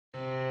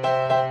Hey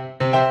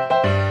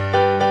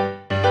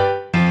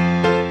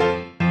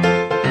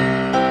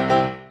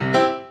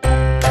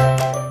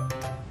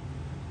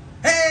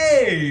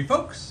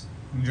folks,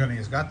 Johnny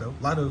has got the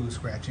Lotto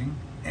scratching,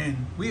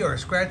 and we are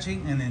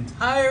scratching an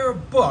entire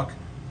book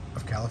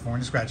of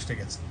California scratch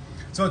tickets.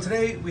 So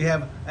today we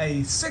have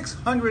a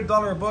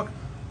 $600 book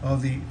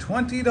of the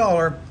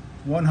 $20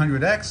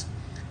 100X,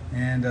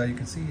 and you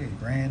can see a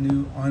brand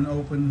new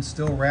unopened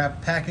still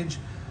wrapped package.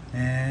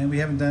 And we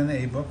haven't done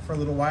a book for a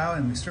little while,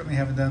 and we certainly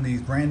haven't done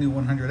these brand new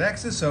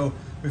 100Xs, so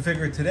we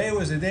figured today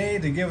was the day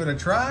to give it a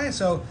try.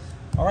 So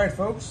all right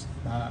folks,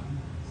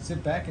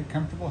 sit back, get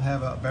comfortable,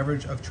 have a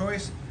beverage of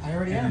choice. I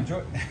already am.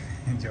 Enjoy.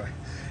 Enjoy.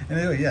 And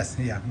anyway, yes,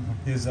 yeah,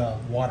 is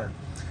water.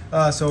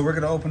 So we're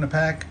going to open the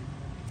pack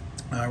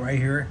right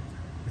here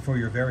before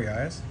your very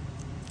eyes.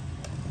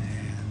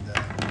 And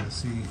we're going to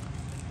see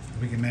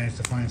if we can manage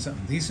to find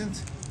something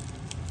decent.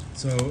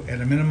 So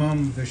at a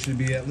minimum, there should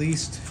be at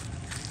least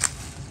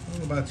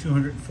about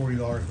 $240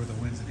 worth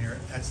of wins in here.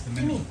 That's the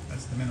minimum.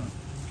 That's the minimum.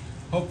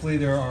 Hopefully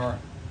there are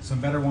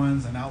some better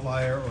ones, an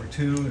outlier or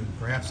two, and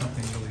perhaps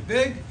something really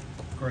big.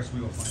 Of course,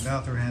 we will find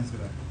out. Third Hand's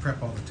going to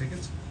prep all the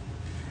tickets.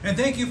 And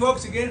thank you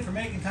folks again for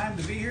making time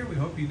to be here. We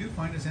hope you do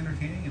find us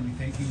entertaining, and we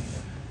thank you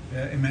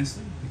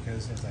immensely,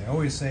 because as I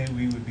always say,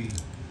 we would be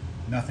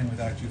nothing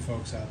without you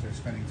folks out there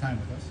spending time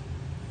with us.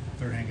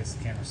 Third Hand gets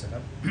the camera set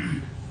up.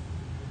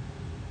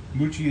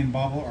 Moochie and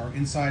Bobble are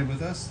inside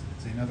with us.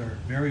 It's another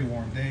very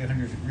warm day,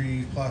 100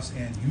 degrees plus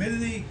and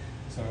humidity,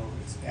 so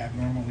it's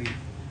abnormally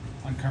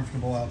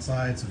uncomfortable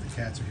outside, so the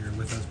cats are here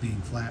with us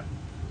being flat.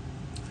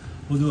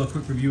 We'll do a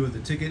quick review of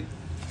the ticket.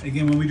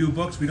 Again, when we do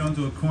books, we don't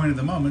do a coin at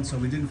the moment, so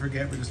we didn't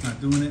forget, we're just not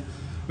doing it.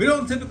 We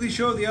don't typically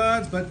show the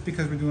odds, but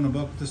because we're doing a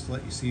book, just to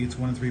let you see, it's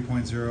 1 in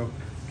 3.0,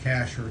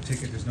 cash or a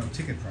ticket. There's no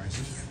ticket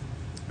prices.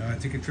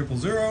 Ticket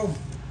 000,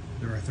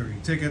 there are 30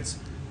 tickets.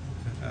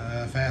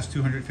 Fast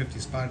 250,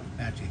 spot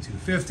match a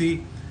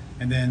 250,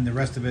 and then the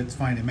rest of it's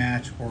find a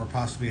match or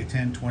possibly a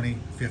 10, 20,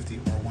 50,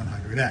 or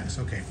 100X.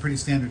 Okay, pretty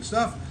standard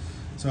stuff.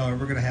 So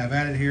we're going to have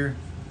at it here.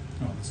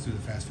 Oh, let's do the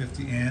fast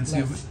 50 and see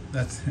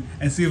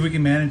if we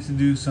can manage to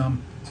do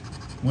some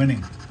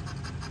winning.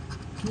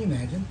 Can you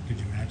imagine? Could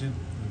you imagine?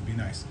 It would be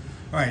nice.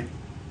 All right.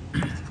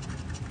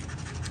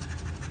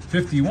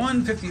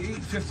 51,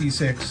 58,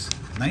 56,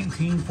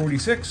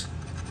 1946,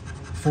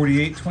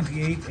 48,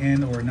 28,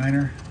 and or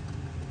 9er.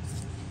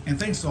 And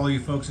thanks to all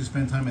you folks who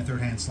spend time at Third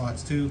Hand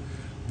Slots too.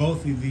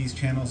 Both of these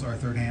channels are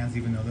Third Hands,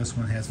 even though this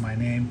one has my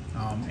name.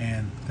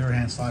 And Third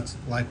Hand Slots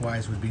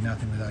likewise would be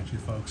nothing without you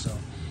folks. So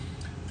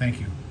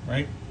thank you.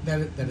 Right? That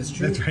is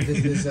true. That's right.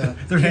 This is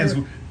Third Hand's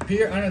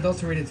pure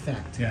unadulterated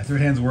fact. Yeah, Third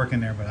Hand's working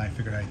there, but I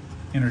figured I'd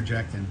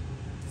interject and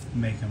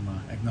make him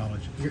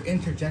acknowledge. Your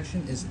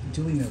interjection is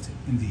duly noted.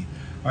 Indeed.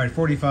 All right,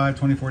 45,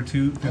 24,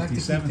 2, 57. I like to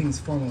keep things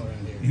formal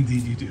around here.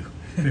 Indeed you do.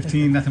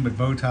 15, nothing but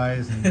bow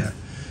ties and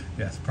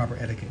yes, proper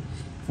etiquette.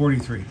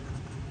 43.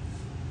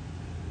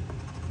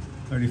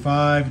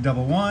 35,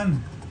 double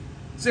one.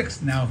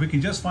 6. Now, if we can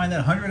just find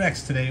that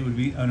 100X today, it would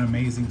be an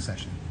amazing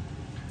session.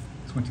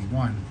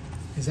 21.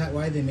 Is that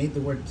why they made the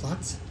word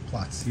plots?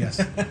 Plots, yes.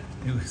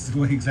 It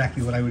was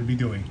exactly what I would be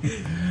doing.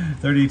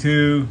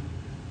 32,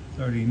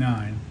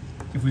 39.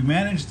 If we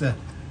manage to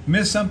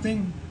miss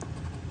something,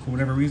 for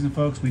whatever reason,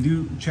 folks, we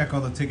do check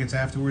all the tickets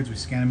afterwards. We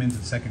scan them into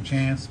the second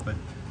chance, but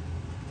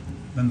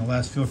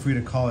nonetheless, feel free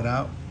to call it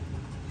out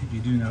if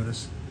you do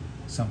notice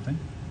something.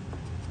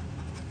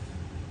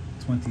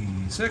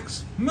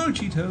 26,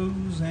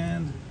 Mochitos,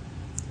 and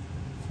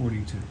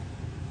 42.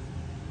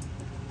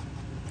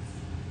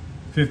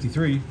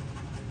 53,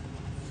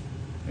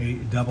 a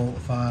double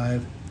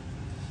 5,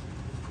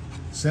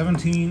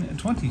 17,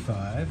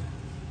 25,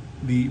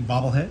 the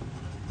bobblehead.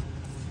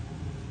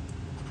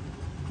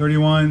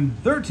 31,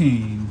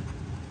 13,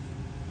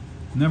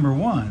 number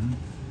 1,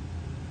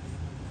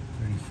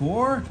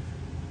 34,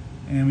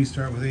 and we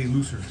start with a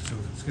loser. So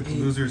let's get the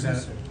losers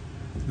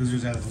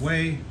out of the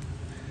way.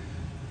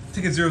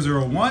 Ticket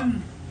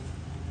 001.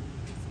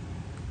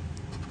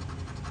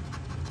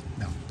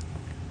 No.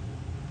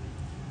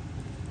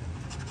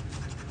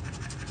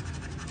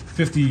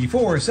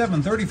 54,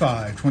 7,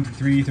 35,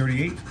 23,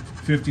 38,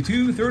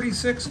 52,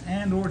 36,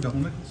 and or double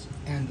nickels.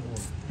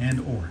 And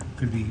or.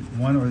 Could be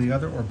one or the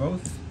other or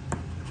both.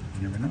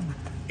 You never know.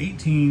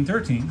 18,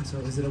 13. So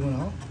is it a win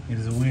all? It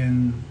is a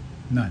win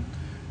none.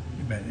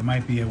 But it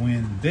might be a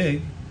win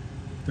big.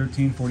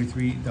 13,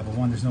 43, double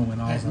one. There's no win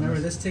alls. Remember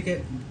this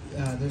ticket,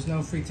 there's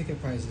no free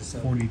ticket prizes. So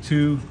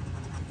 42.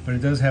 But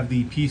it does have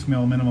the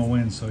piecemeal minimal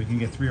wins, so you can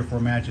get 3 or 4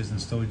 matches and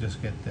still just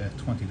get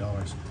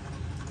 $20.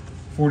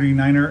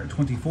 49er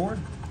 24.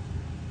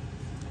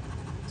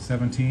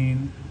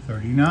 17,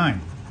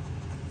 39.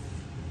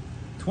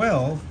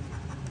 12,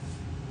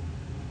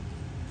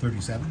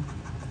 37.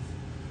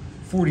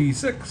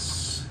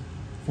 46,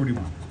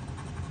 41.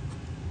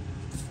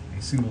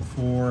 A single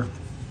 4,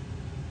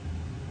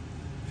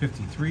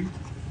 53.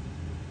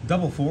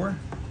 Double 4,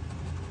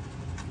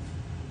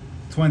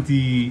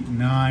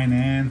 29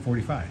 and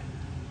 45.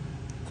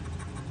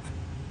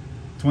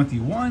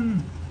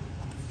 21,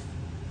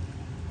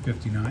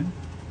 59.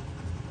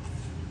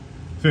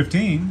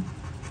 15.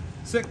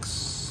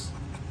 6.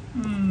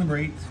 Number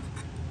 8.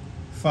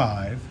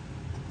 5.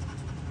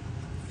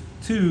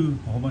 2.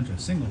 A whole bunch of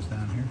singles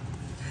down here.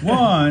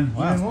 1.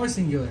 Wow. Even more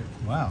singular.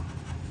 Wow.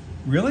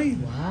 Really?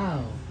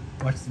 Wow.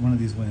 Watch one of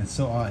these win. It's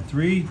so odd.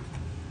 3.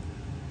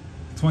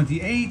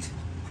 28.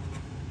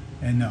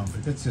 And no,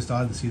 but that's just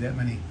odd to see that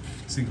many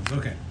singles.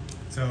 Okay.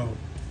 So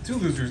 2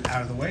 losers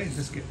out of the way.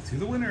 Let's get to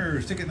the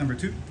winners. Ticket number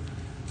 2.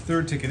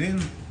 Third ticket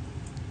in.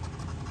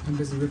 I'm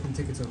busy ripping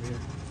tickets over here.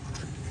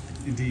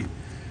 Indeed.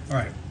 All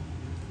right.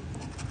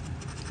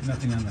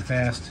 Nothing on the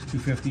fast.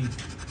 250.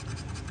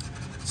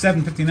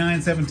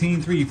 759,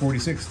 17, 3,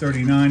 46,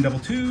 39, double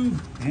 2,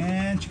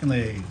 and chicken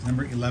legs,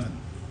 number 11.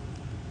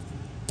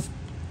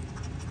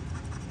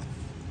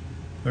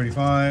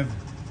 35.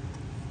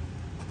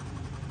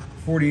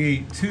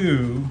 48,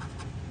 2.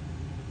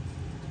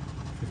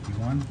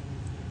 51.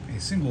 A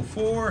single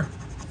 4.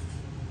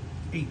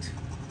 8.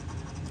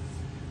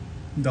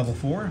 Double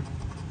 4.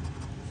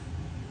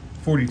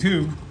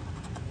 42.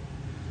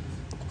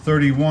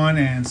 31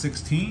 and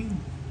 16.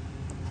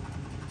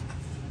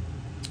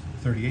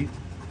 38.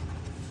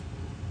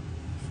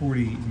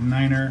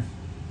 49er.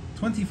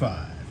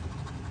 25.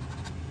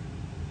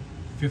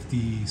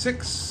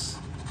 56.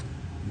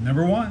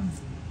 Number 1.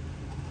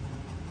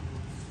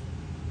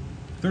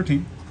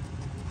 13.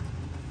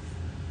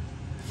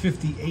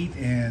 58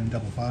 and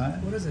double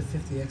 5. What does a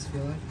 50x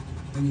feel like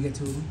when you get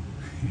 2 of them?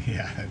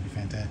 Yeah, that'd be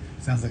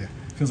fantastic.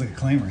 Feels like a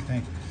claimer, I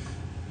think.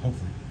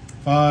 Hopefully.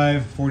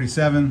 5,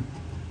 47.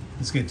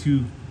 Let's get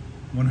 2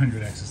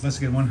 100Xs. Let's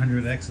get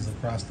 100Xs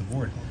across the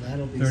board. Oh,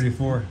 that'll be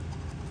 34.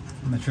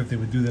 I'm not sure if they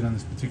would do that on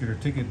this particular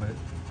ticket, but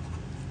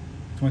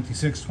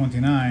 26,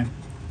 29.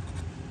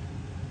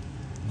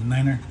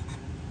 9er.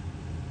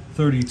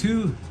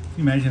 32. Can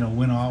you imagine a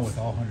win all with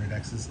all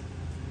 100Xs?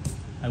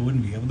 I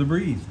wouldn't be able to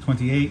breathe.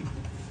 28.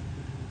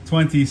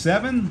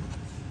 27.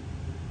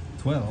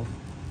 12.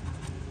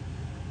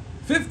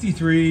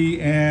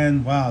 53,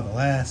 and wow, the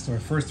last or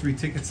first 3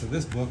 tickets of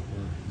this book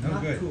were no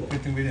Not good. cool.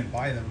 Good thing we didn't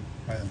buy them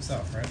by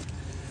themselves, right?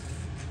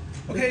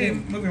 Okay,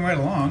 moving right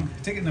along.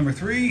 Ticket number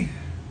 3.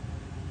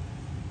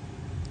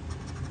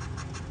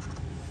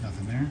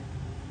 Nothing there.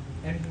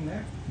 Anything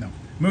there? No.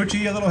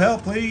 Moochie, a little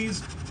help,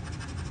 please.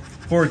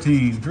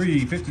 14,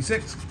 3,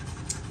 56,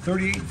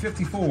 38,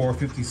 54,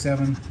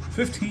 57,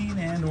 15,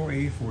 and or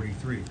a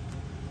 43.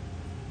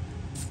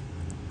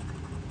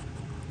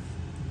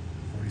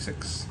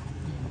 46.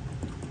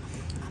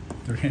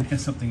 Third hand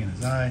has something in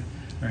his eye.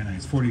 Very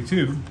nice.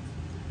 42.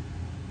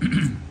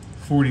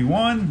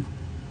 41.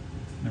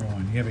 Number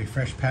 1. You have a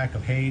fresh pack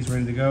of haze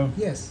ready to go?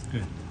 Yes.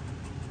 Good.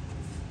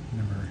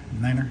 Number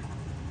 9er.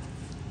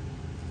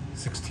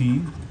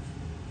 16.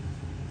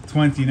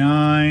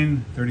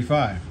 29.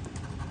 35.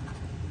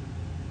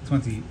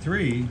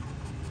 23.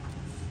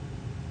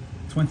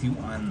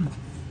 21.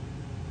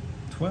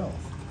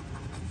 12.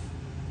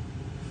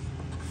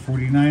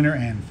 49er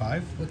and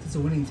 5. What does a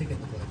winning ticket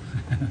look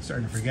like? I'm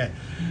starting to forget.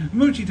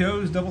 Moochie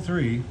Toes, double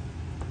 3.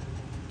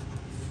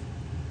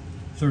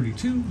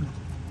 32.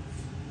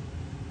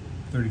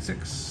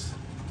 36.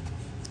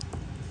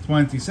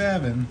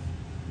 27.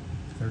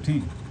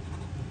 13.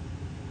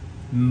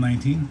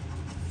 19.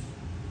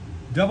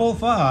 Double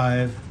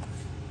 5.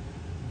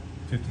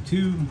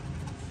 52.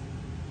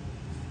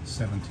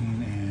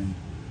 17 and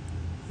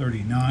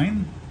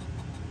 39.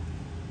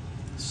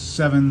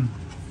 7.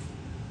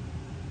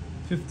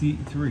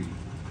 53.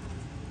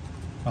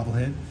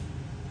 Bobblehead.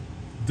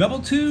 Double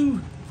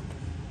 2.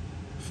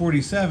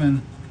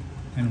 47.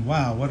 And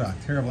wow, what a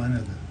terrible end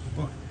of the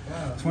book.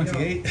 Wow.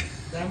 28.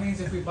 That means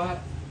if we bought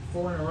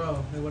 4 in a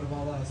row, they would have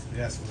all lost.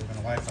 Yes, it would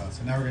have been a wipeout.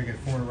 So now we're going to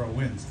get 4 in a row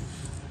wins.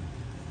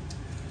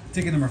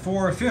 Ticket number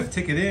 4, 5th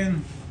ticket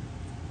in.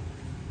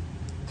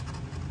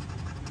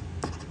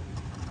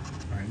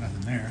 All right,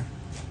 nothing there.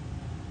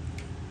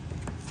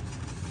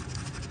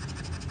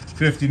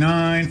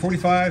 59,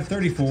 45,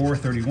 34,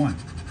 31,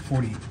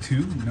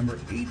 42, number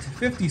 8,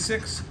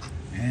 56,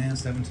 and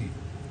 17.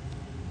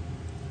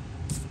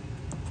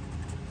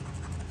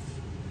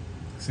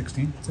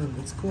 16. So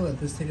it's cool that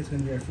this ticket's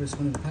going to be our first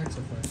one of the pack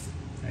so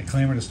far. A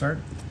claimer to start.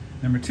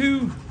 Number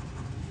 2,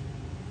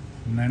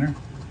 9er.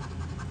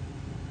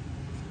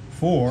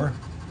 4.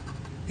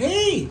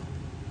 Hey!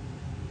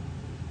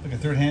 Look at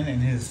third hand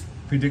and his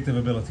predictive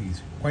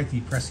abilities. Quite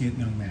the prescient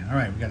young man. All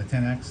right, we got a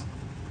 10X.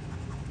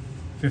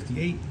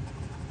 58.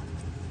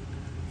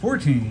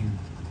 14.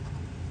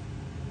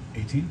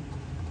 18.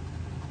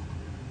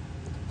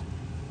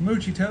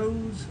 Moochie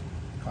Toes.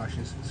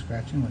 Cautious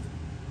scratching with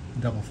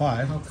double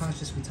 5. How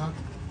cautious we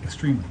talking?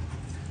 Extremely.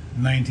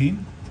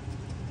 19.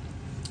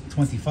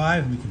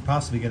 25. We could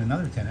possibly get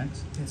another 10X.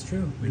 It's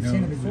true. We We've know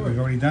seen it before. we've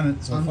already done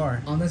it so on,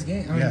 far. On this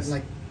game? I mean, Yes.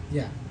 like,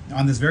 yeah.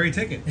 On this very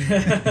ticket.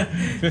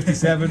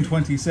 57,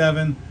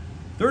 27,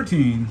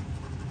 13,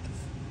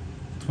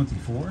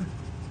 24,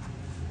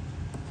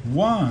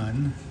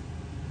 1,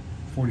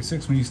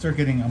 46. When you start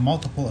getting a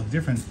multiple of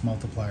different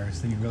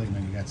multipliers, then you really know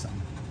you got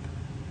something.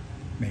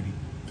 Maybe.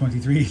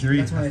 23, 3.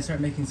 That's when they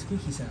start making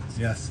squeaky sounds.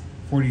 Yes.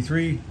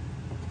 43,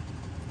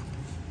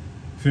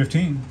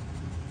 15,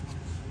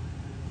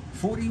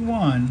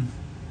 41,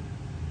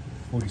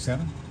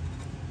 47,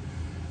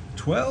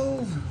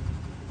 12,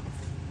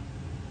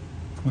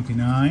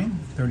 29,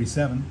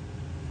 37,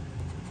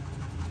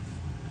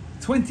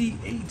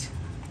 28,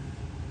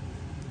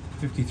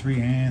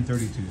 53, and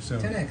 32. So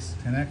 10x.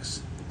 10x.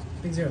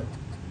 Big zero.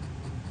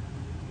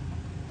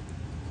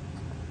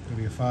 Could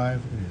be a 5.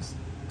 It is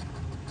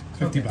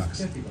 50 Okay, bucks.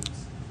 50 bucks.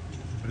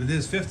 But it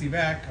is 50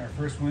 back. Our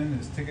first win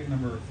is ticket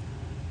number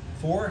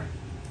 4 for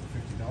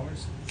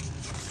 $50.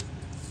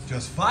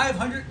 Just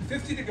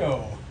 550 to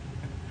go.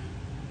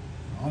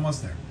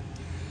 Almost there.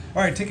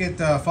 All right, ticket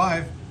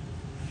 5.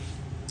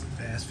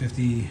 Fast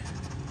 50.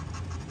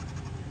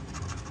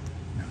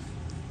 No.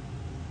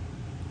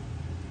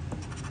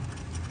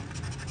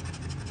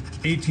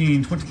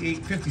 18,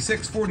 28,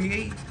 56,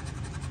 48,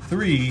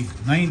 3,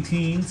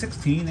 19,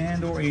 16,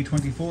 and or a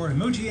 24.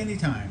 Emoji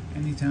anytime.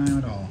 Anytime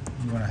at all.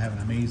 You want to have an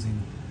amazing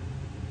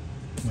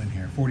win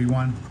here.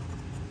 41.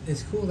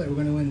 It's cool that we're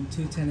going to win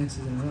 2 10x's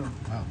in a row.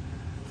 Wow.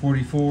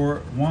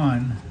 44,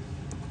 1,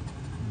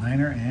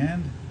 Niner,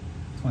 and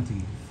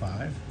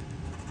 25.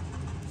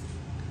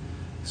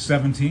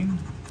 17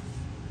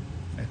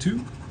 at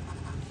 2.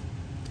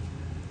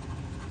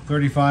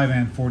 35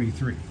 and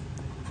 43.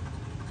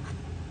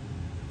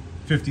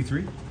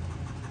 53.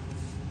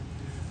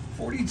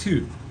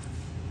 42.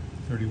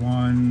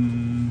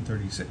 31,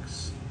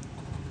 36.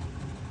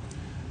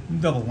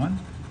 Double 1.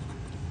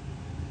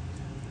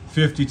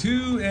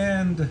 52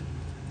 and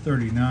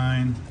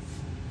 39.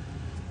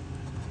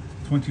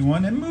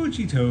 21 and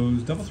Moochie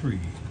Toes, double 3.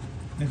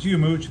 That's you,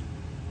 Mooch.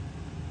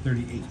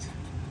 38.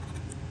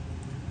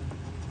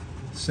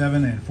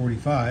 7 and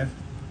 45.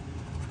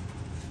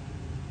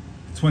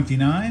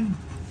 29.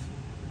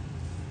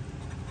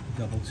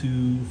 Double 2,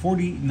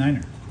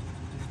 49er.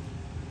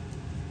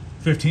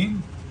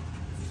 15.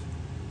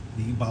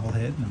 The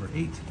bobblehead, number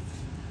 8.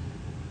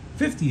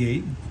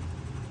 58.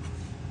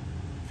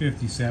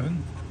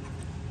 57.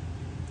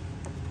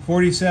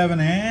 47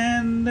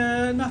 and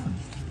nothing.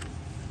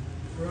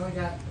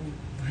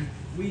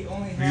 We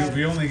only have.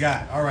 We only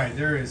got. All right,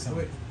 there is some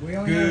We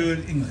only good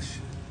have English.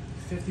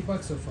 50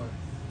 bucks so far.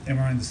 And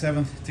we're on the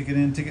 7th ticket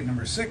in, ticket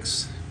number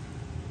 6.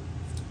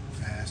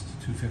 Fast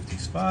 250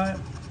 spot.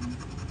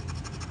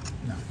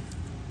 No.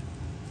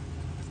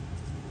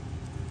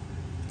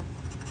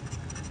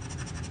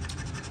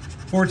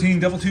 14,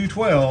 double 2,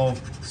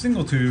 12,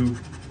 single 2,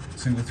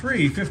 single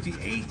 3,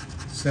 58,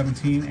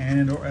 17,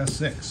 and or a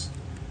 6.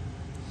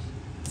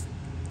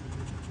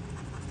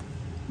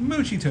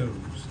 Moochie Toes.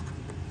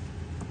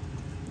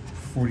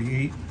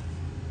 48,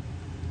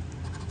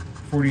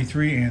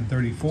 43, and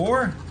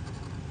 34.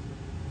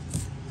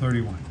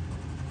 31.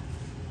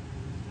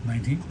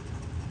 19.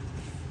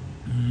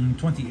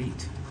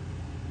 28.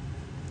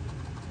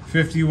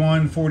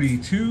 51,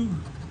 42.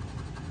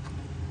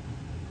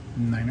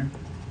 Niner.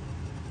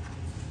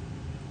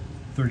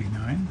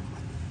 39.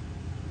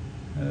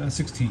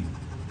 16.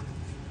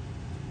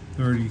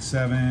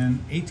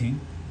 37,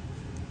 18.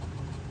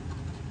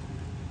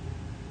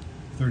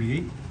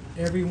 38.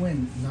 Every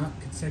win, not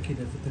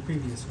consecutive with the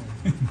previous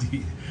one.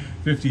 Indeed.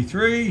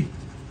 53.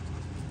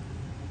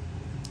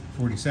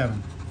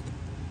 47.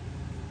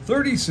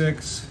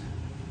 36.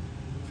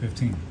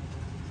 15.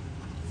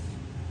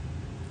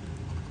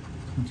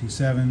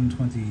 27,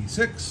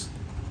 26.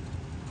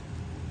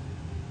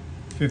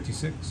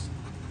 56.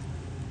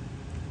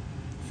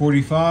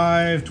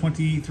 45,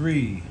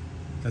 23.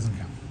 Doesn't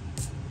count.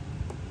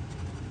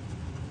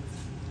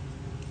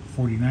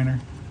 49er.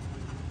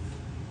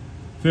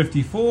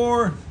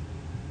 54,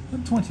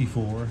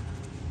 24.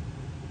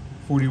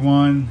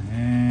 41,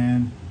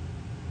 and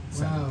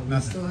 7. Wow, we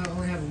Nothing. still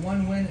only have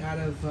 1 win out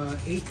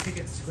of 8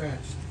 tickets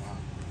scratched. Wow.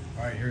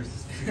 All right,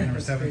 here's ticket number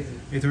 7. Crazy.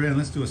 Hey, throw it in.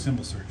 Let's do a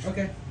symbol search.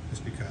 Okay.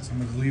 Just because. I'm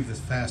going to leave this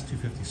fast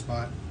 250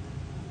 spot.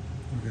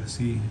 We're going to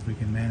see if we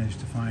can manage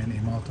to find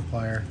a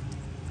multiplier.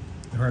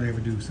 We hardly ever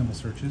do symbol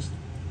searches.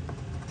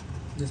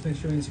 Just make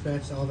sure you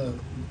scratch all the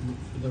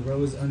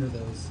rows under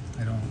those.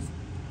 I don't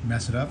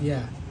mess it up.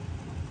 Yeah.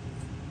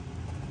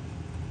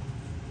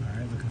 All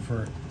right, looking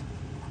for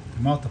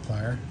a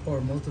multiplier.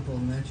 Or multiple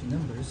matching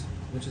numbers,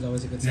 which is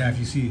always a good sign. Yeah, if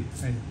you see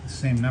the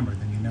same number,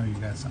 then you know you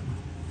got something.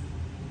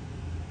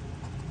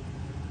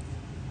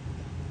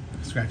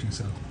 Scratching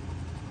so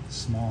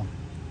small.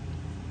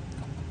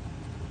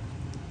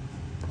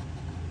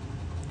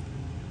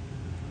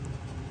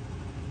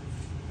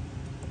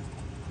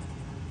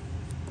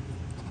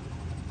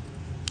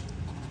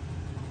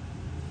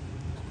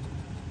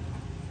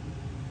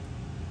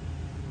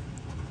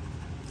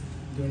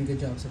 Doing a good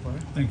job so far.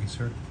 Thank you,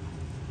 sir.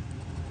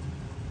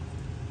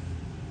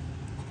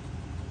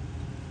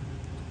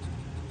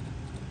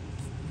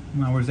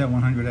 Now, where's that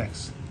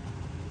 100x?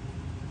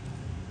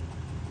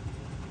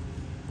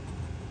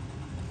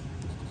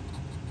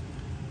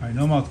 All right,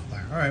 no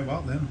multiplier. All right,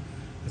 well then,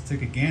 let's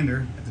take a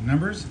gander at the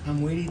numbers.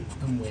 I'm waiting.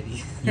 I'm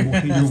waiting. You're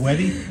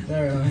ready?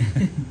 There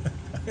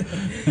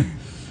we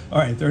All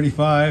right,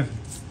 35.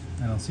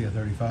 I don't see a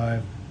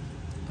 35.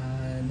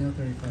 No No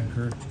 35.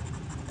 Concur.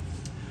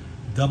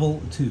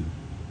 Double 2.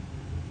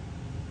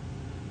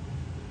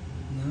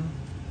 No.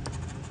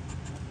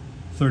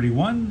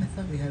 31. I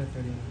thought we had a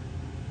 31.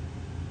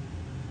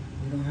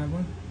 We don't have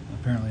one?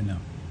 Apparently no.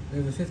 We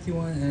have a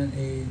 51 and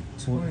a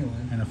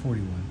 21. And a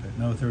 41, but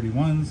no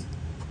 31s.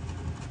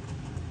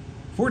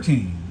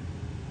 14.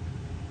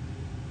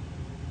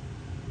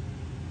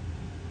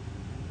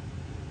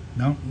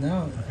 No?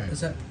 No. Okay.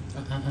 Is that?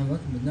 I'm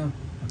looking, but no.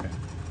 Okay.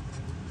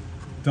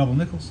 Double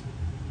nickels.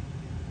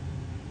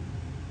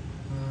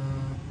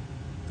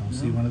 Don't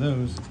see No. one of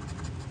those.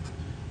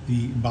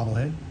 The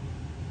bobblehead.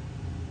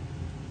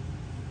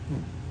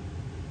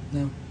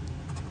 No.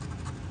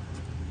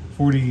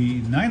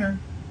 49er.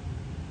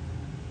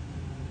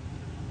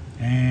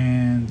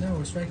 And No,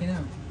 we're striking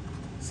out.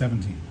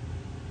 17.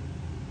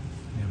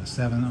 We have a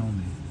 7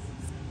 only.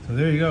 So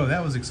there you go.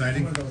 That was I'm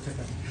exciting. gonna double check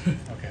that.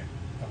 Okay.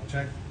 Double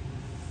check.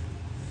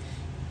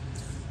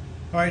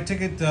 All right,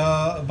 ticket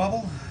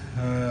bubble.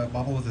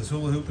 Bubble with his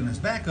hula hoop and his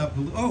backup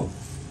hula. Oh!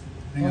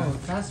 Hang Oh, on.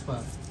 fast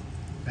spot.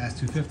 Fast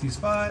 250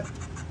 spot.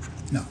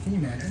 No. Can you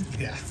imagine?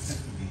 Yeah, that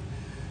would be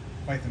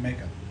quite the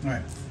makeup. All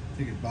right,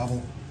 ticket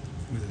bobble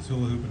with his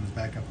hula hoop and his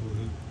backup hula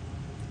hoop.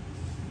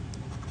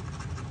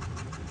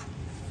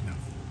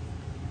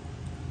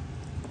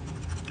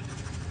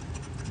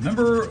 No.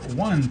 Number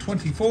 1,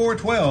 24,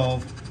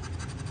 12,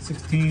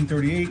 16,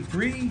 38,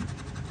 3,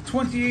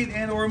 28,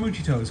 and or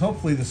Muchitos.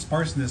 Hopefully the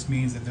sparseness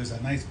means that there's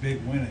a nice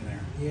big win in there.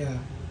 Yeah.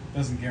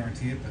 Doesn't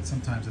guarantee it, but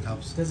sometimes it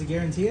helps. Does it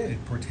guarantee it?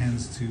 It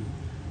portends to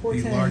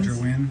Portends. the larger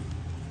win.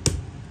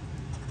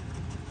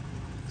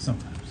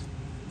 Sometimes.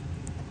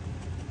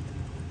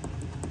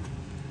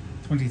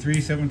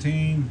 23,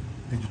 17.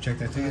 Did you check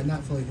that ticket?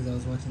 Not fully because I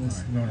was watching All this.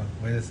 right. You want to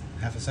wait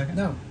half a second?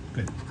 No.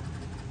 Good.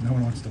 No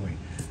one wants to wait.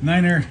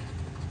 Niner.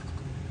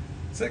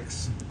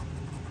 6.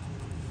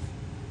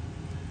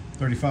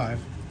 35.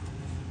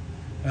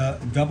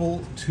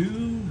 Double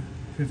 2.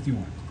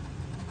 51.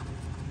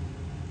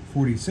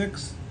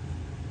 46.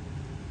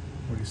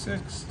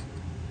 46.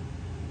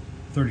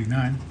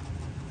 39.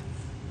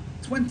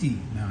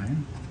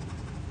 29.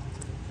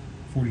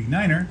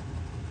 49er.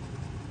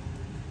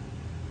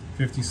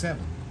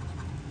 57.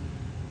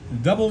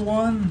 Double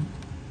 1.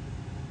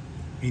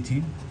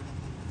 18.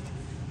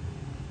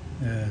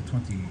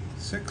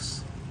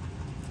 26.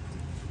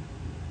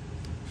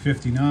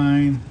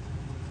 59.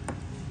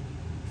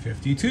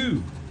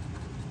 52.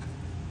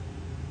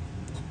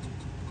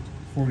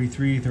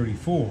 43,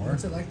 34.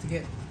 What's it like to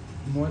get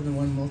more than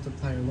one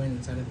multiplier win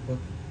inside of the book?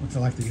 What's it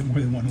like to get more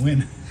than one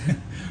win?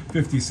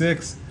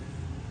 56.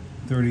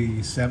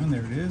 37,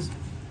 there it is.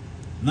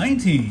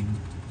 19.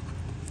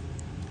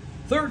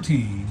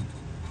 13.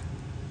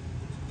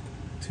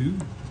 2.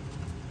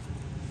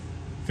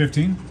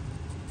 15.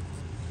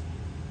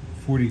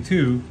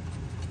 42.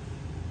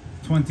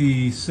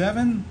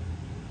 27.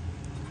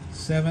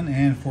 7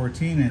 and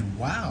 14, and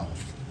wow.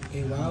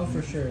 A wow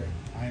for sure.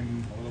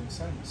 I'm a little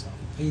beside myself.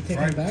 Are you taking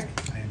All right, it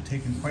back? I am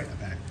taking quite a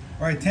back.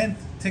 All right, 10th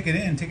ticket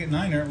in, ticket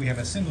niner. We have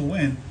a single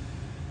win.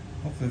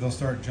 Hopefully they'll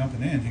start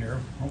jumping in here.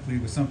 Hopefully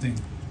with something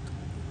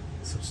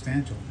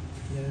substantial.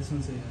 Yeah, this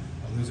one's a.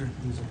 A loser?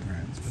 Loser. All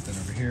right, let's put that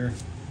over here.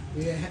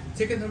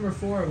 Ticket number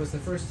 4 was the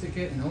first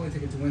ticket and only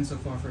ticket to win so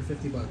far for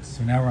 $50.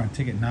 So now we're on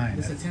ticket 9.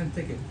 It's a 10th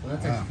ticket. Well,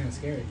 that's Wow. actually kind of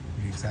scary.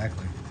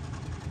 Exactly.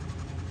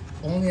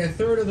 Only a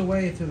third of the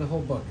way through the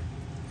whole book,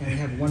 and we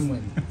have one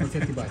win for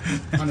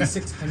 $50 on a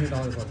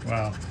 $600 book.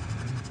 Wow.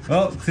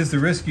 Well, 'tis the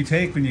risk you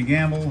take when you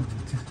gamble.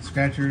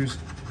 Scratchers,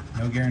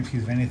 no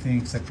guarantees of anything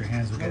except your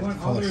hands will I get want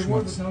all full the of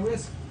reward schmutz. with no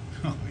risk.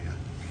 Oh, yeah.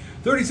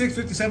 36,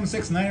 57,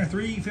 6, 9er,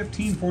 3,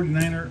 15,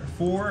 49er,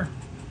 4,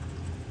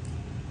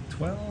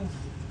 12,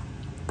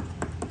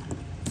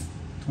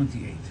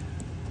 28.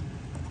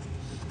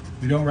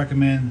 We don't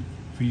recommend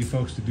for you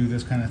folks to do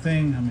this kind of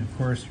thing. I mean, of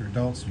course, you're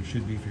adults, you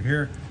should be if you're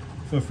here.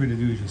 Feel free to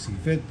do as you see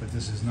fit, but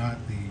this is not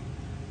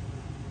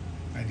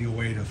the ideal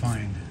way to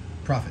find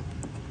profit.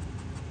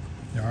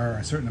 There are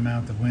a certain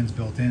amount of wins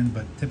built in,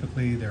 but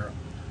typically they're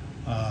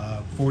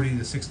 40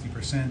 to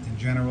 60% in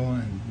general,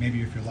 and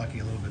maybe if you're lucky,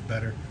 a little bit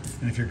better.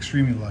 And if you're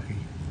extremely lucky,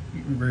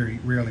 very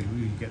rarely will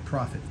you get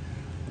profit.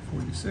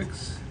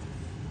 46,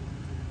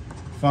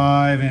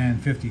 5 and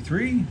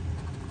 53,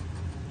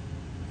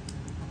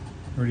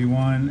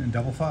 31 and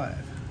double 5.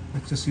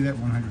 Let's just see that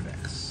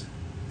 100x.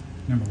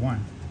 Number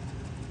 1.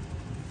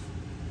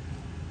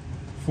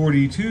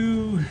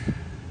 42,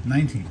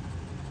 19.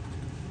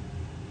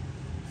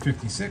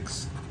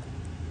 56,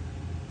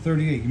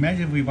 38.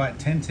 Imagine if we bought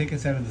 10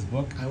 tickets out of this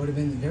book. I would have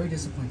been very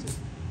disappointed.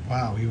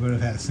 Wow, we would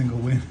have had a single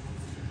win.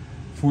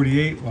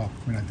 48, well,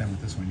 we're not done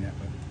with this one yet,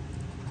 but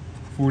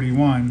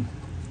 41,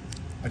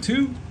 a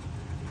 2,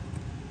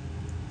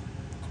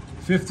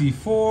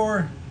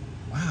 54,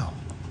 wow,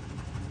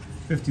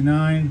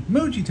 59,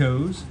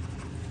 Mojitos,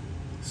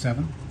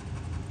 7,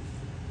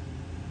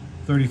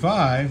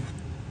 35,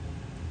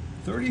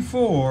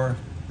 34,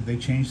 did they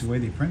change the way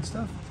they print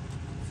stuff?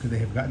 Could they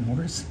have gotten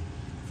worse?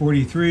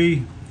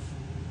 43,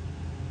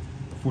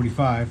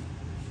 45,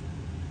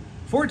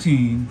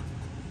 14,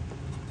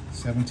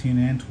 17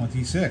 and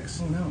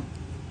 26. Oh no.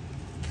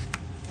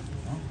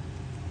 Well,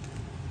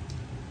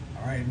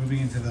 all right, moving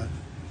into the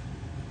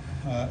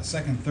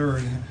second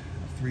third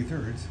of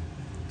 3/3.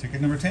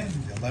 Ticket number 10,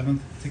 the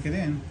 11th ticket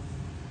in.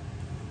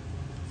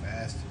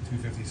 Fast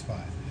 250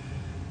 spot.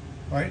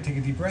 All right, take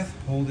a deep breath.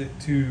 Hold it,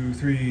 2,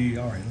 3.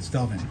 All right, let's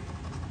delve in.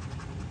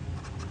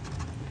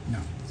 No.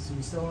 So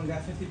we still only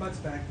got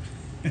 $50 back.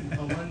 A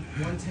one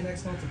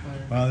 10x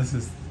multiplier. Wow, this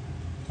is,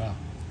 wow.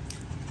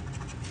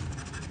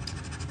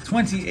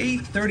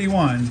 28,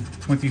 31,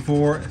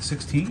 24,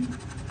 16,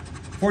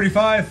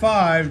 45,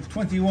 5,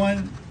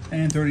 21,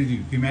 and 32.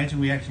 Can you imagine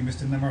we actually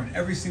missed a number on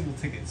every single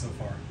ticket so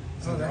far?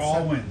 So they're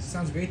all wins.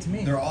 Sounds great to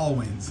me. They're all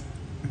wins.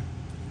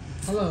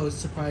 Hello,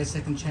 surprise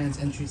second chance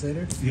entries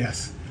later.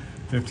 Yes.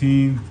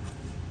 15,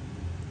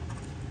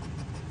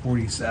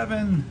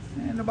 47,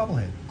 and a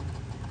bubblehead.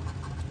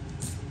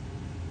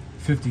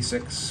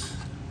 56,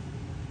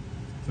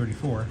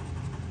 34,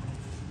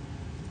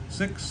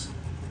 6,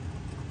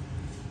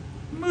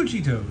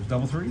 Moochitos,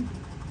 double 3,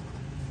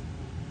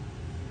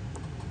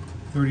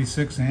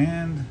 36,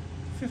 and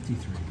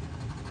 53.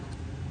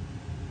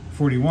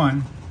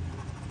 41,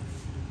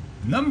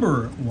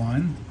 number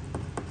 1,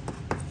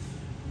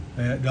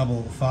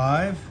 double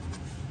 5,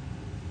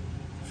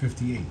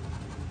 58.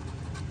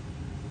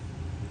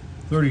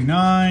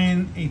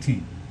 39,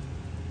 18.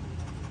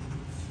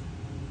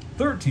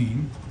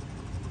 13,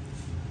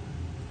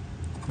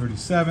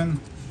 37,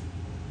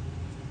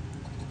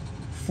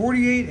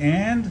 48,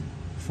 and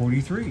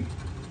 43.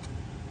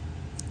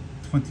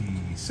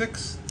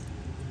 26,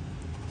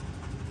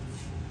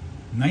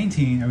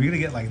 19. Are we going to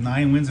get like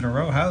 9 wins in a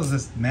row? How is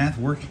this math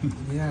working?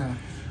 Yeah.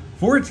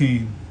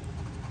 14,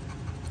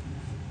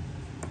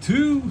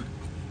 2,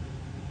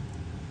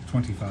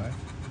 25,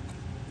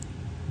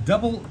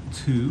 double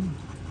 2,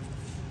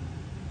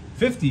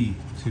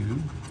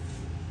 52,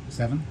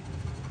 7,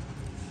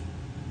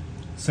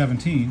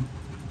 17,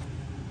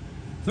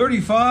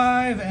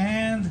 35,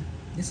 and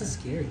This is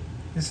scary.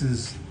 this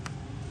is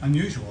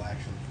unusual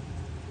actually.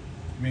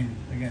 I mean,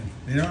 again,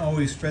 they don't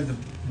always spread the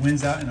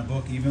wins out in a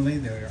book evenly.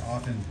 They're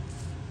often,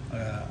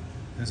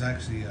 there's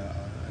actually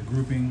a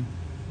grouping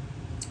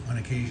on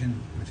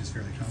occasion, which is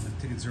fairly common.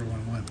 Ticket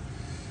 011.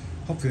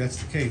 Hopefully that's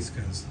the case,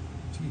 because,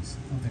 geez,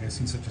 I don't think I've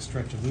seen such a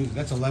stretch of losers.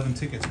 That's 11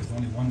 tickets with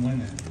only 1 win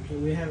in it. Okay,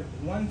 we have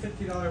one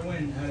 $50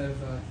 win out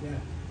of yeah.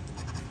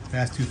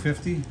 Fast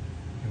 250. You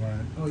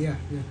want Oh yeah,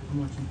 I'm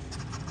watching.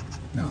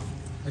 to? No.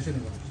 I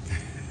shouldn't have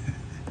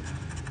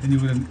watched. Then you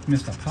would have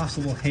missed a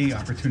possible hay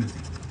opportunity.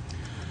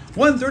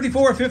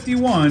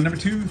 134.51, number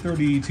 2,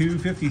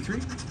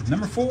 32.53,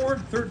 number 4,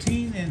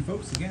 13, and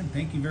folks, again,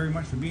 thank you very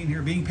much for being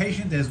here, being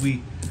patient as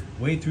we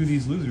wade through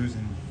these losers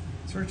in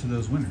search of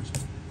those winners.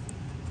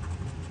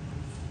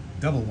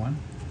 Double 1.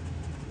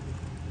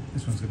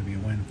 This one's going to be a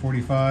win.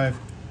 45,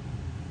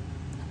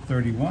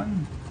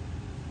 31,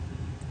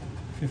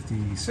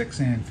 56,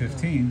 and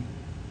 15.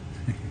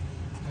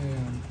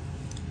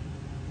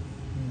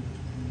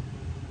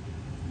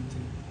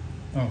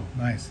 Oh,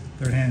 nice.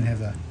 Third hand has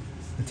the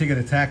ticket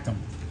attacked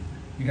them.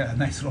 You got a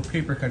nice little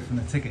paper cut from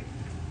the ticket.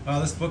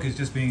 Oh, this book is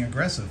just being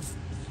aggressive.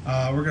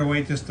 We're going to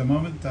wait just a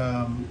moment.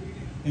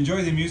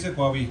 Enjoy the music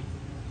while we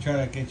try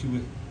to get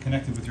you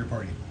connected with your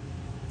party.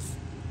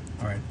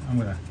 All right, I'm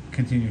going to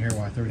continue here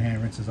while third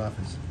hand rinses off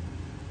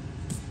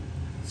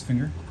his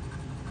finger.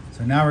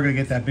 So now we're going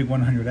to get that big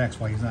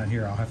 100X while he's not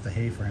here. I'll have to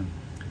hay for him.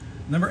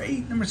 Number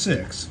 8, number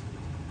 6.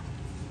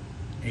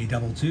 A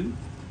double 2.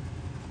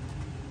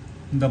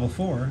 Double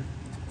 4.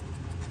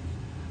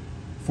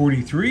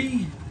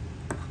 43,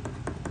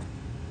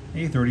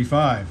 a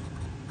 35,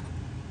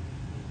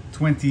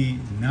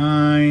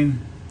 29,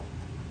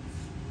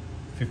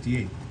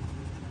 58,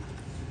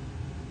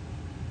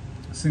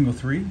 single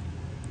 3,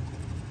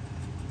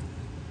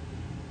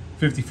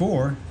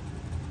 54,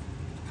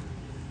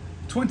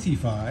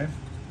 25,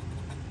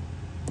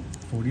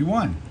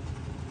 41,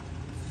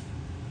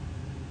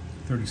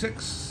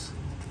 36,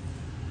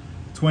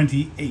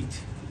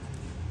 28,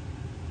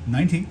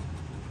 19,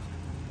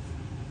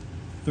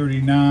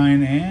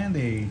 39, and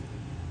a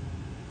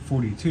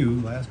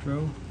 42, last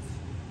row.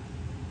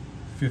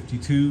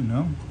 52,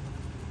 no.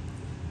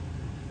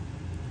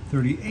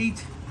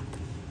 38,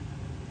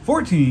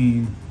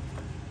 14,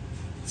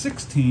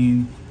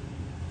 16,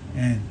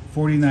 and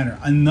 49er.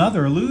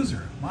 Another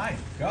loser. My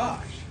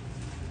gosh.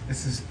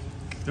 This is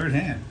third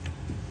hand.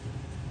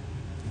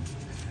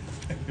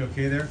 You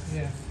okay there?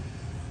 Yeah.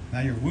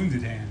 Now you're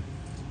wounded hand.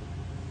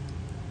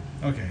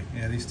 Okay,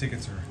 yeah, these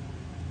tickets are,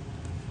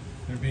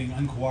 they're being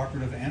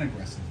uncooperative and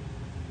aggressive.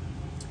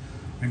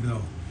 Maybe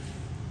they'll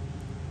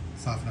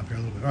soften up here a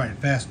little bit. All right,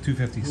 fast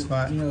 250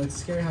 spot. You know, it's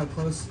scary how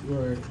close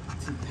we're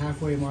to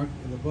halfway mark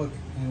of the book,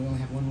 and we only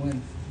have 1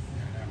 win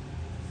Yeah, I know.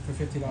 for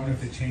 $50. I wonder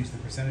if they change the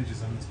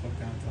percentages on this book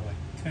down to like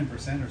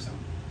 10% or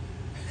something.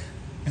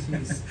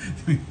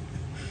 Jeez.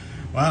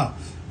 Wow.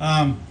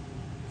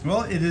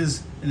 Well, it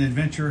is an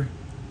adventure.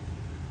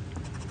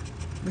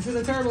 This is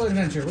a terrible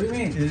adventure. What do you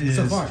mean? It is.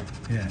 So far.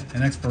 Yeah,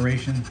 an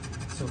exploration.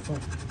 So far.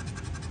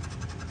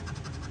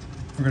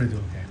 We're going to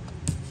do okay.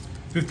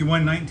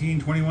 51, 19,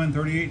 21,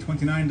 38,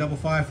 29, double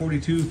five,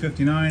 42,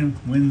 59.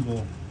 Wins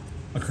will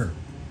occur.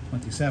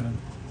 27.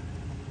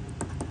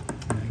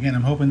 And again,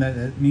 I'm hoping that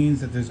it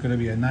means that there's going to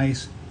be a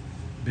nice,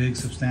 big,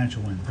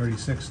 substantial win.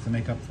 36 to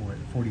make up for it.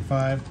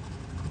 45.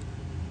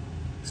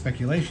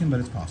 Speculation, but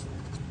it's possible.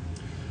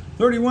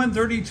 31,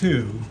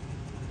 32.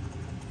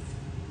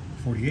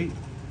 48.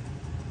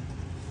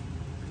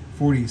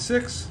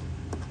 46.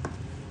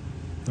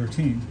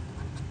 13.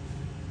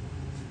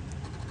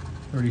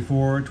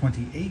 34,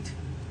 28.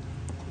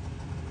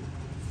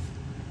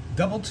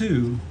 Double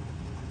 2.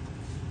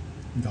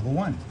 Double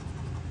 1.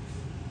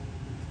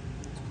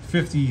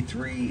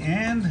 53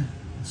 and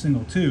a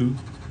single 2.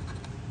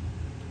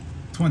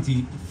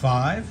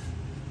 25.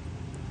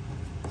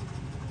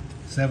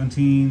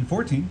 17,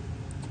 14.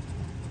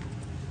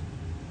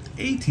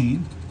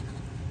 18.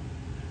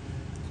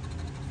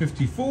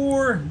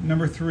 54,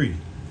 number 3.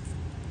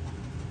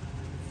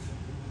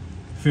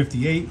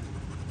 58.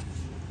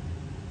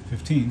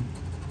 15.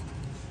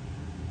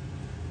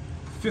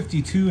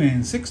 52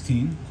 and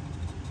 16.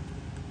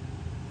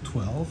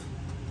 12.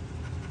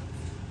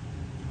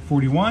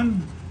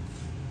 41.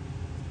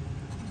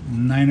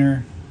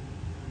 Niner.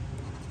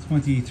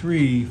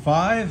 23.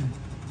 5.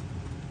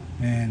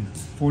 And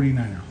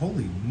 49er.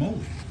 Holy moly.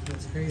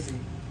 That's crazy.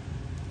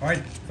 All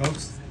right,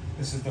 folks.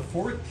 This is the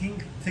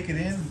 14th ticket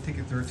in,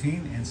 ticket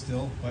 13, and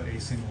still but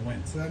a single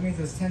win. So that means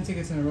there's 10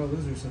 tickets in a row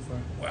losers so far.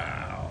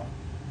 Wow.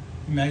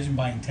 Imagine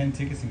buying 10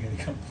 tickets and getting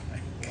a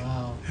blank.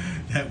 Wow.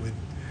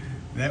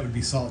 That would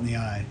be salt in the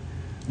eye.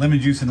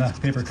 Lemon juice and a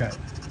paper cut.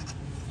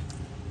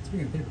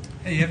 Speaking of paper.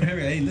 Hey, you have a paper?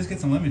 Hey, let's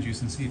get some lemon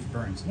juice and see if it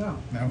burns. No.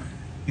 No?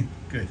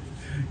 Good.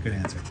 Good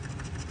answer.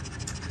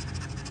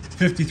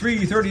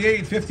 53,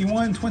 38,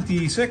 51,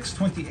 26,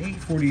 28,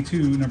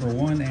 42, number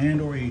 1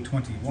 and or a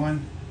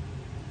 21.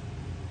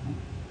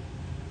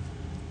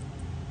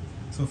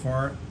 So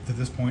far, to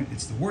this point,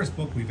 it's the worst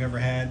book we've ever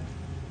had,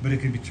 but it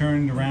could be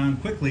turned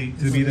around quickly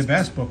to be the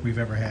best book we've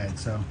ever had.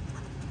 So,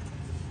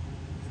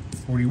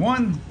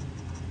 41.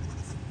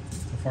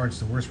 So far, it's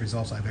the worst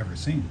results I've ever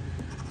seen.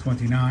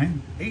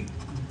 29, 8.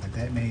 But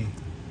that may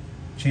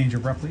change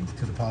abruptly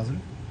to the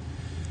positive.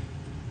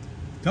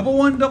 Double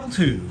 1, double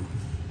 2.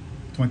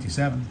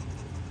 27.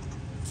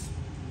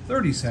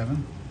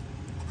 37.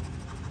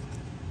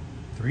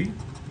 3.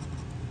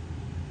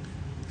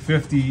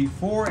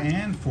 54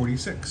 and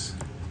 46.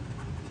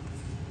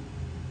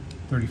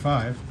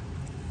 35.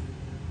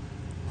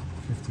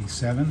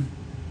 57.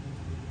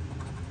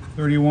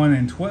 31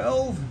 and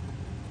 12.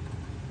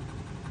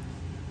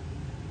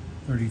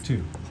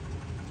 32.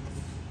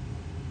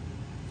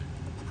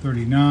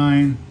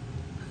 39.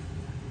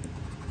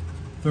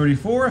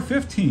 34,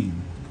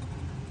 15.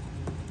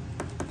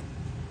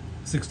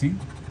 16.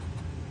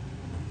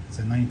 It's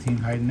a 19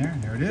 hiding there.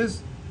 There it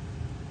is.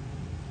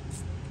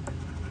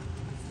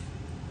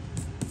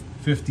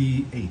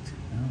 58.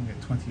 Oh, we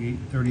got 28,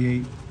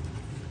 38.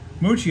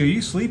 Moochie, are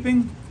you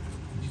sleeping?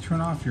 Did you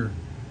turn off your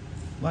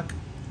luck?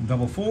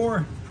 Double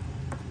 4.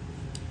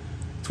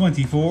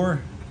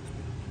 24.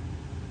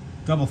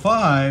 Double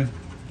 5.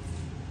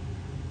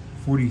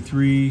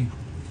 43.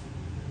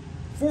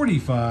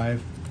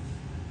 45.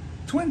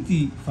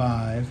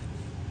 25.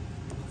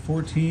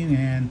 14,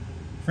 and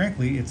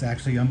frankly, it's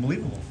actually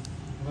unbelievable.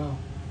 Wow.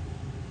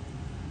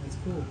 That's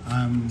cool.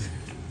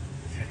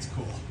 That's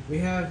cool. We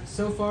have,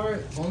 so far,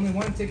 only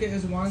one ticket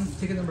is won,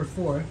 ticket number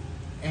 4,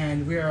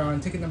 and we are on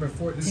ticket number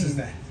 14. This is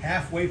the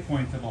halfway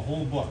point of a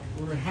whole book.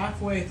 We're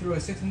halfway through a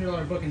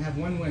 $600 book and have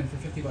one win for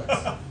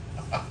 $50.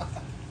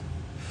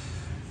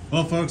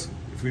 Well, folks,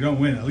 if we don't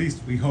win, at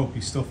least we hope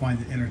you still find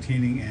it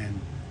entertaining and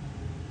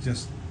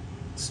just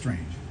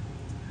strange.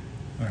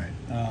 All right,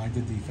 I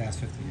did the Fast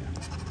 50,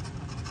 yeah.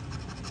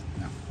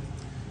 No.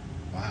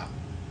 Wow.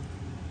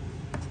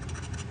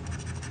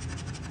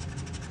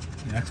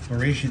 An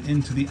exploration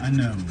into the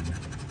unknown.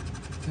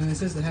 And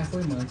this is the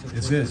halfway mark.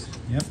 This is,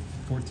 yep.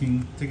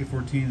 14, ticket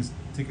 14 is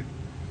ticket,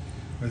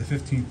 or the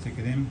 15th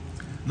ticket in.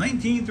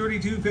 19,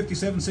 32,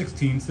 57,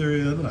 16,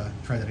 30,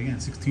 try that again.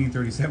 16,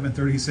 37,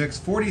 36,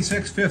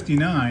 46,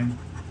 59,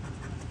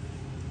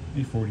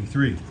 and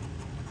 43.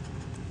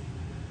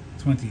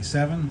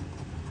 27.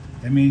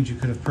 That means you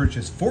could have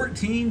purchased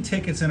 14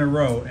 tickets in a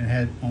row and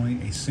had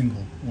only a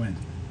single win.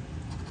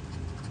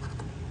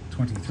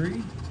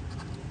 23.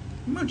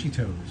 Mochi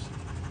Toes.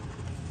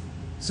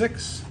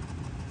 6.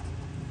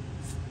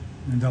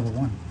 And double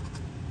 1.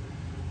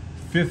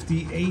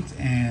 58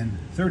 and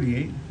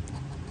 38.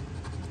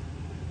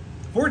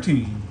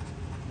 14.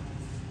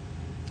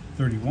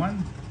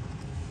 31.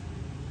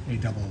 A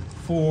double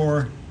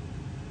 4.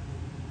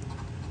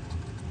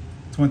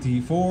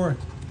 24.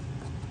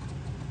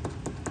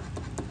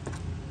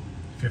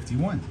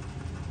 51.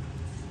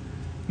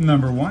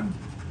 Number 1.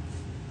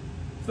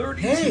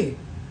 32. Hey!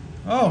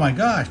 Oh my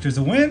gosh, there's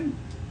a win?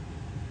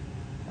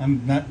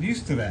 I'm not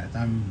used to that.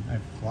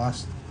 I've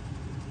lost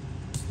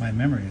my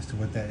memory as to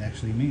what that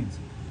actually means.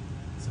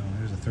 So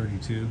there's a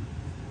 32.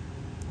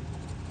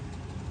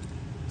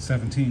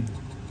 17.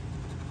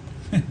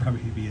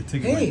 Probably be a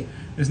ticket Hey! win.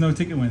 There's no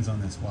ticket wins on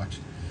this, watch.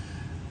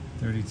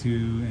 32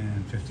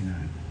 and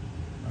 59.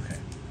 Okay.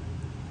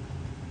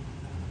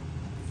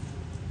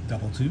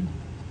 Double 2.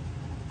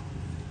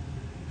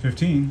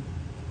 15.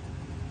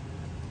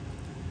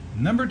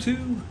 Number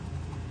 2.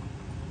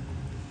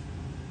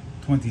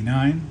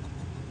 29.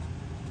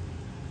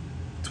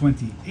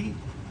 28.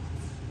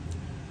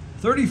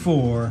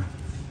 34.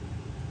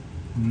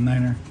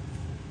 Niner.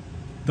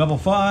 Double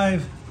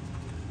 5.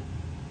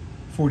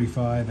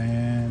 45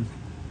 and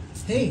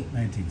Hey,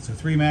 19. So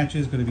 3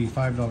 matches, going to be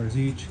 $5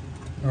 each.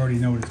 I already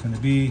know what it's going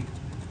to be.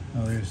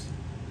 Oh, there's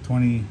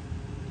 20.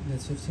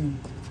 that's 15.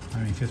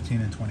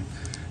 15 and 20.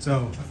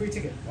 So, A free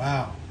ticket.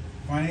 wow.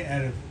 Finally,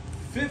 out of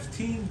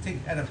 15,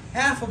 out of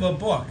half of a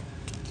book,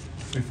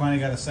 we finally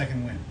got a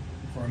second win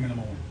for a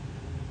minimal win.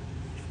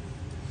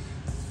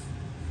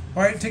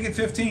 All right, ticket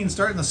 15,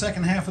 starting the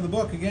second half of the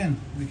book. Again,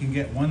 we can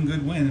get one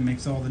good win. It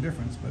makes all the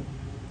difference, but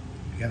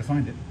you got to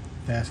find it.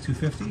 Fast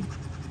 250.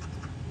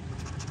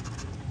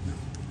 No.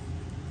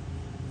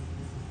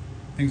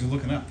 Things are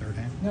looking up, third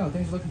hand. No,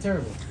 things are looking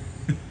terrible.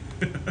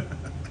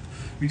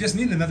 We just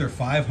need another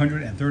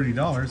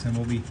 $530 and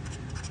we'll be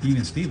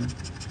even Steven.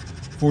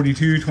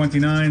 42,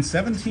 29,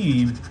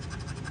 17,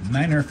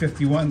 9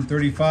 51,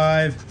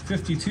 35,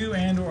 52,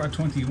 and or a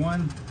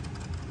 21.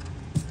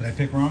 Did I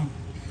pick wrong?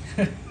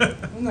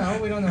 No,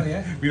 we don't know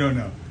yet. We don't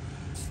know.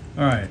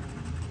 All right.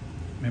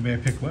 Maybe I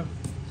picked what?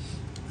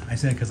 I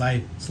said because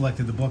I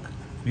selected the book.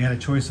 We had a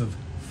choice of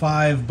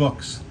 5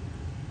 books.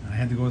 And I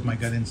had to go with my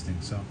gut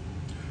instinct. So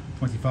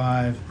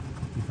 25,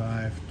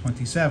 55,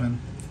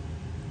 27,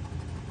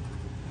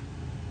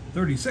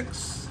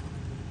 36,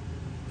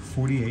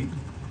 48.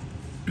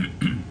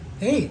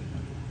 Hey,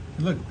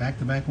 Look,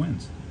 back-to-back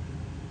wins.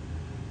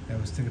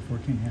 That was ticket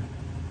 14, yeah.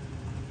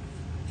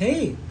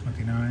 hey,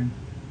 29.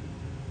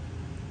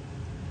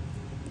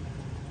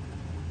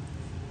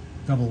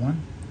 Double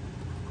 1.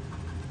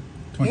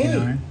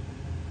 29. Hey.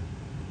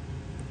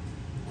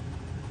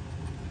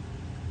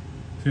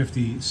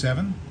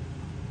 57.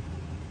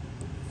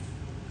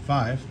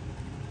 5.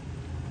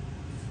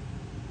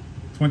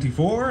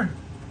 24.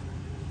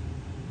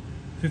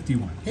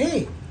 51.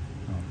 hey,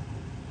 Oh.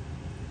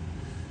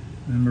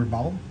 Number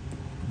bobble.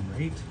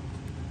 Number 8.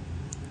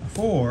 A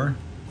 4.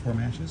 4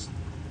 matches.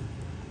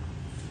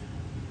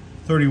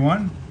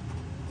 31.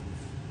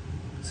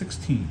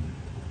 16.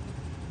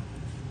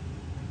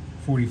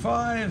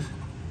 45.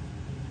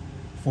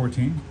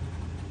 14.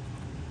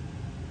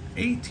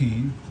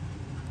 18.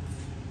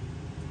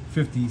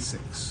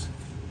 56.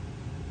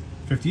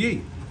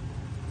 58.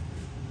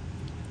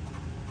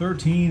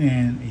 13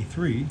 and a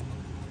 3.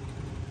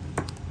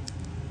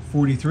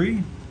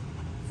 43.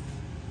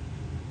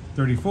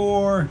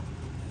 34.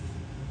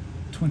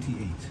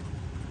 28.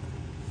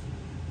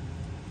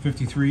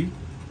 53.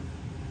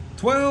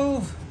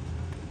 12.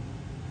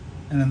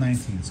 And a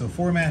 19. So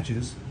 4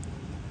 matches.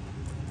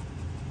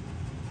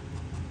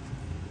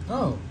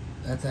 oh,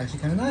 that's actually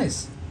kind of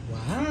nice.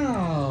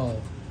 Wow.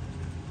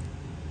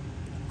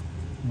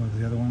 What was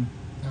the other one?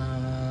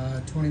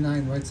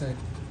 29, right side.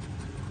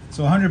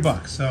 So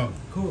 $100. So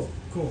Cool,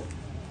 cool.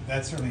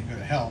 that's certainly going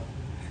to help.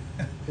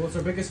 What's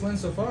our biggest win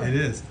so far? It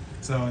is.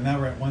 So now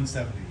we're at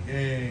 170.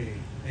 Yay.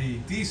 A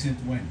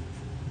decent win.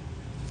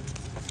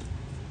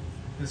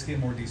 Let's get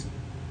more decent.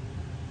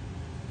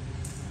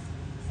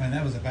 And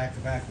that was a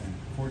back-to-back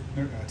win.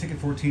 Ticket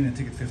 14 and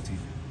ticket 15.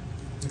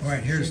 All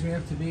right, here's... Shaping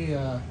up to be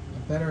a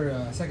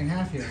better second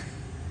half here.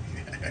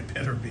 I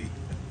better be.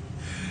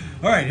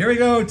 All right, here we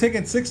go.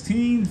 Ticket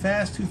 16,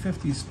 fast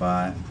 250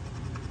 spot.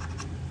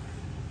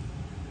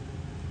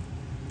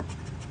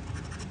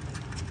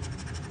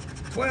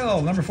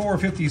 $12, number 4,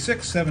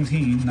 56,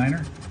 17,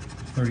 Niner,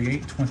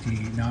 38,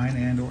 29,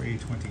 and or a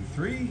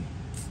 23.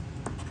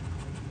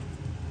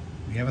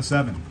 We have a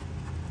 7.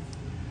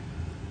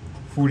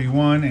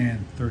 41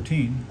 and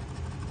 13.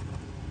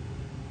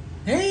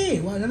 Hey,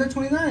 well, another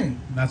 29.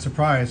 Not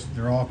surprised.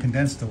 They're all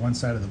condensed to one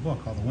side of the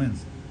book, all the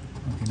wins.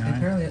 29. And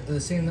apparently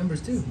the same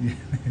numbers too.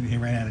 He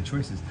ran out of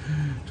choices.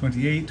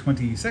 28,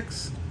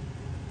 26,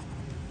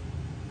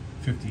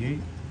 58,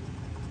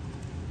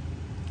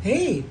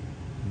 Hey,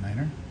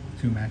 Niner,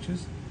 2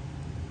 matches.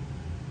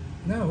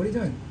 no, what are you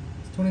doing?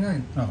 It's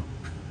 29. Oh.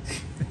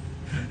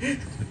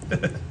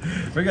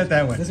 Forgot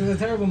that one. This was a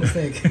terrible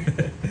mistake.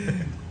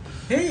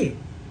 Hey,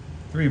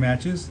 3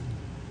 matches.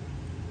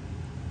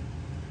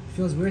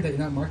 feels weird that you're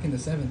not marking the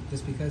 7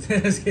 just because.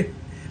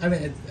 I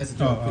mean, it's a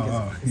joke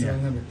because it's the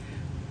wrong number.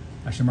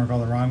 I should mark all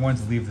the wrong ones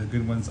and leave the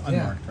good ones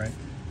unmarked, right?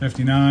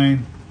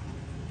 59.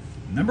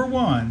 Number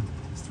 1.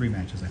 It's 3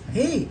 matches, I think.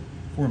 Hey,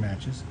 4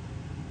 matches.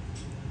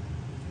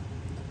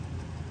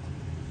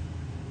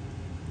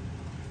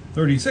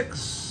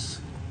 36.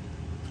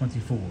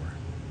 24.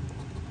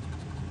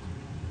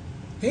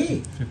 hey,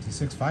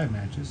 56. 5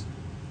 matches.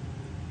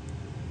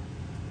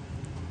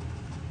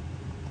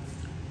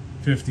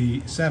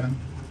 57.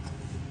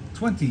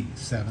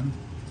 27.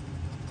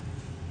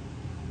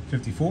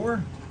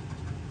 54.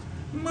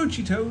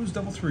 Moochy Toes,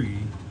 double 3.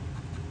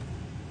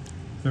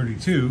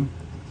 32.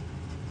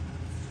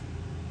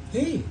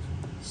 hey,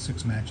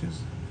 6 matches.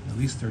 At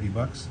least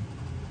 $30.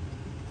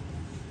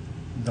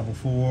 double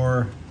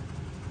 4,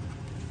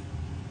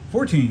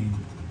 14,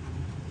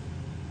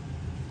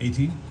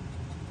 18,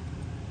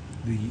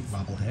 the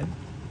bobblehead,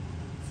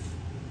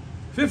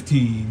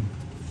 15,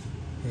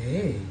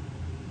 Hey.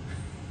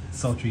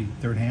 sultry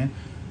third hand,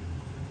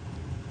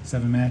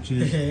 7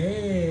 matches,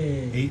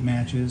 Hey. 8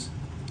 matches,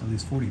 at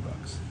least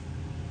 $40.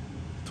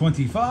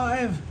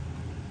 25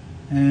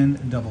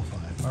 and double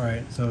 5. All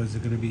right, so is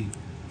it going to be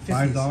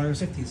 $5?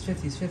 50s,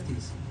 50s,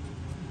 50s.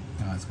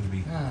 No, it's going to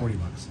be $40.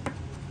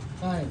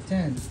 5,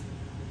 10,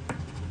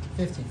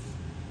 15,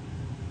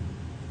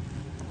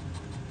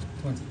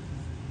 20,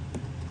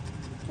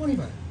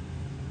 25,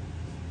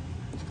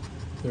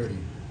 30,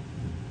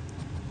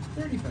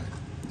 35,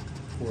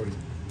 40.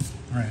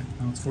 All right,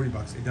 now it's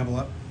 $40. A double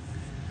up.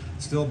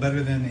 Still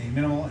better than a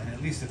minimal, and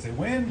at least it's a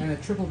win. And a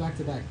triple back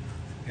to back.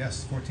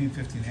 Yes, 14,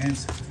 15, and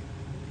 16.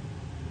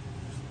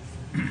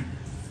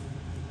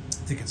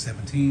 Ticket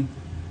 17.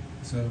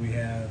 So we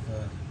have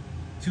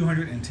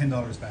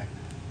 $210 back.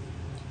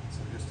 So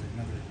just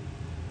another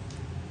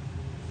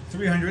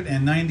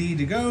 390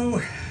 to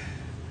go.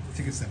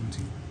 Ticket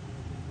 17.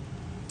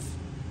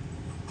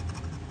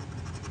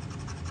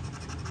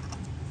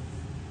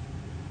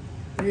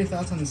 What are your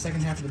thoughts on the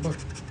second half of the book?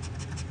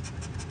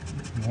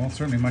 Well,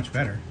 certainly much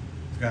better.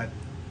 We've got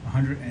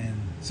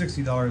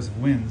 $160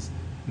 of wins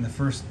in the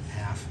first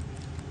half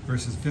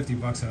versus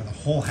 $50 out of the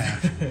whole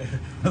half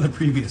of the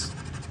previous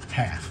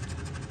half.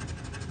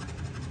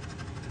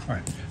 All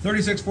right,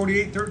 36,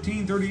 48,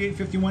 13, 38,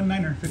 51,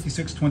 9er,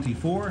 56,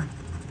 24,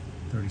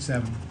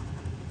 37,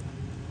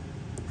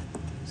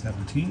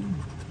 17,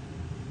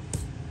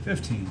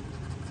 15,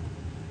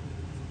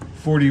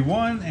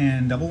 41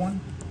 and double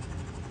 1,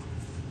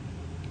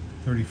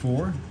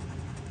 34,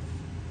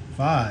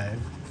 5,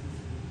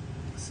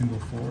 single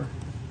 4,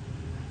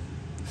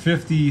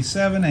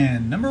 57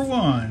 and number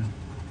 1.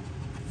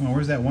 Well,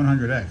 where's that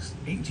 100x?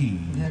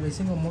 18. You have a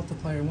single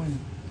multiplier win.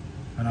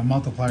 On a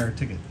multiplier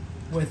ticket.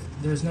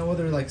 There's no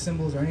other like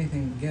symbols or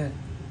anything to get.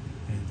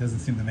 It doesn't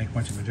seem to make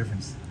much of a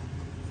difference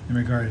in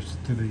regards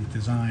to the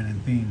design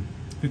and theme.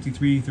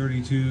 53,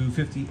 32,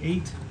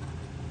 58,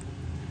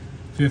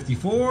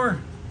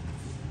 54,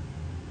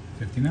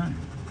 59,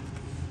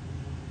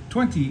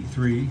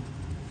 23,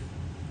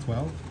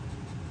 12,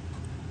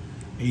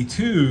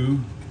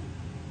 A2,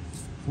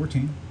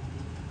 14,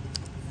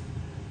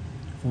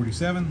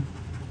 47,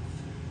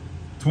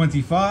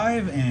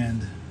 25,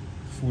 and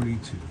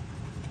 42.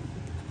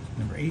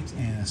 Number 8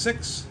 and a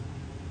 6.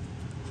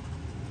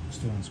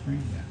 Still on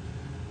screen, yeah.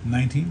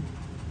 19,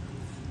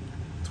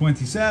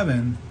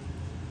 27,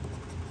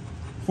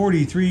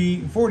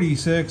 43,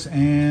 46,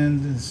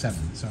 and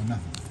 7. So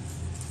nothing.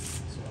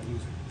 So a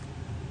loser.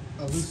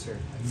 A looser.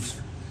 A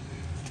loser.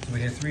 So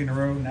we had 3 in a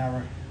row. Now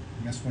we're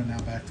missed one. Now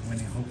back to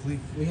winning, hopefully.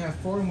 We have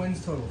 4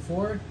 wins total.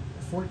 4,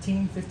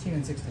 14, 15,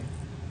 and 16.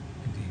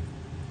 Indeed.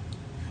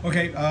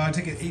 Okay,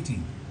 ticket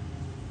 18.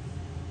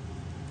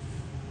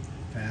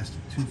 Fast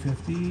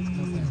 250.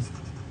 No fast.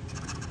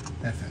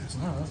 That fast.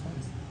 Wow, that's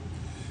fast.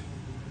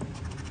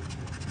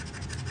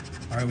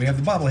 All right, we have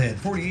the bobblehead.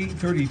 48,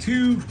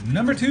 32,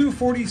 number 2,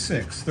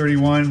 46,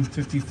 31,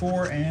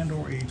 54, and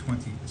or a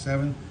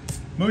 27.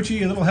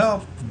 Mochi, a little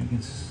help. You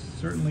can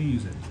certainly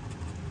use it.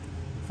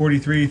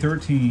 43,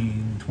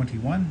 13,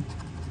 21,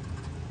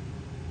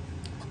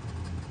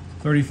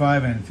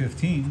 35 and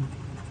 15,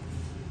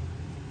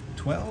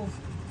 12,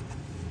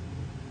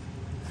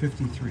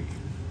 53,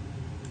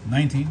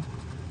 19,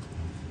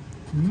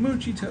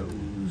 Mochi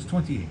Toes,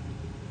 28,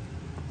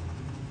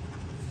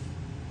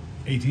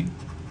 18,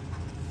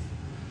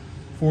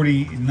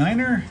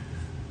 49er,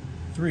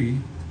 3,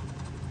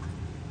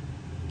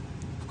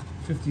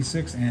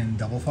 56 and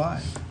double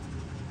 5,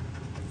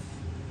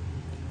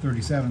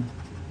 37,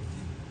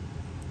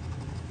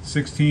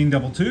 16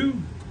 double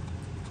 2,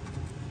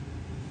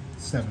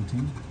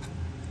 17,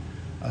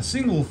 a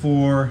single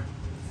 4,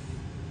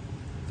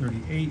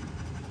 38,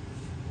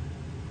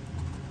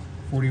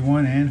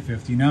 41 and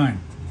 59,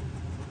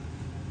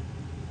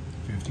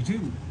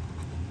 52,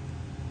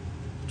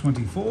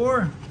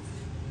 24,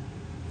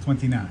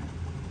 29,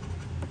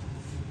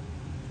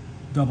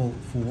 double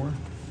 4,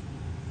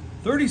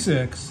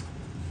 36,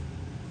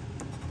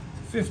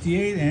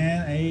 58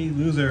 and a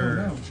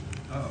loser. Oh,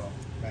 no. Uh-oh,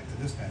 back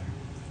to this pattern.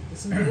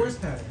 This is the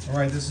worst pattern. All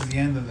right, this is the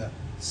end of the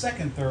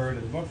second third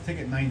of the book.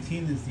 Ticket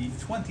 19 is the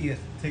 20th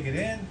ticket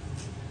in.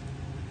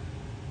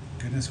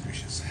 Goodness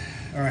gracious.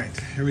 All right,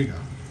 here we go.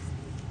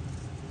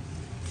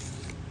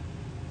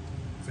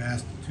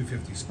 Fast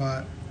 250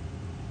 spot.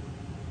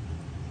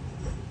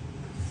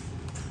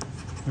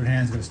 Third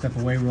hand's going to step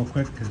away real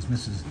quick because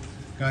Mrs.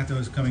 Gato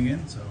is coming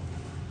in, so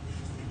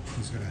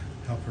he's going to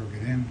help her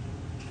get in.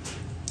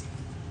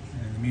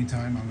 And in the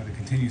meantime, I'm going to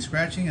continue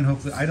scratching and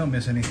hopefully I don't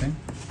miss anything.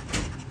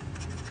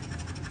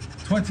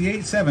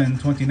 28, 7,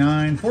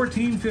 29,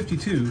 14,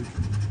 52,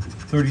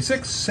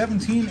 36,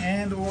 17,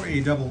 and or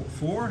a double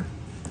 4.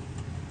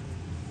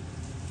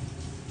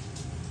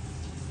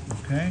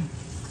 Okay.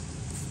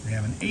 We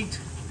have an 8,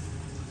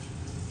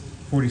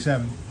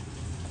 47,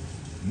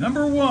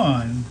 number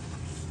 1,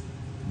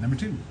 number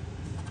 2,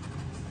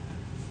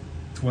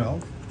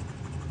 12,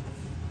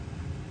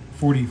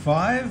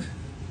 45,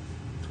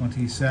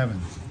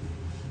 27,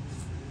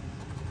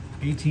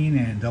 18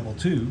 and double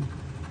 2,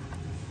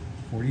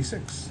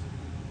 46,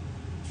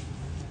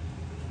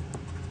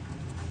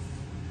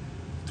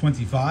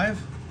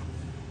 25,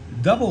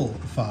 double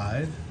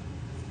 5,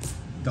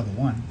 double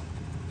 1,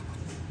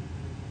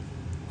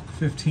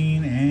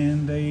 15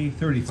 and a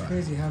 35. It's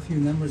crazy how few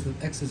numbers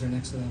with X's are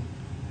next to them.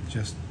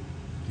 Just,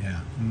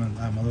 yeah,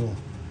 I'm a little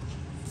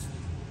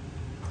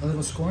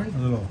scorned? a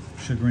little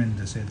chagrined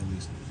to say the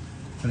least.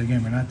 But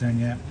again, we're not done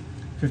yet.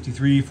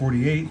 53,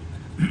 48,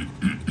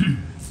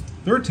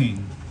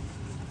 13,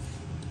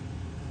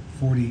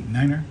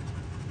 49er,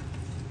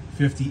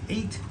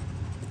 58,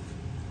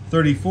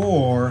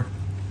 34,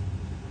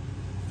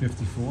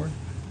 54,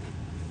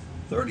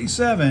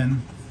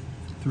 37,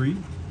 3,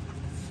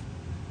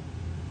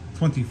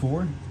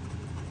 24,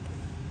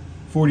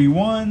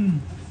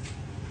 41,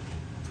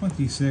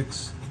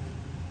 26,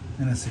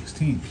 and a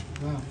 16.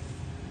 Wow.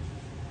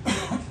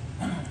 Wow,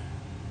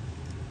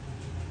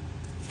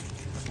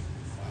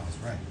 that's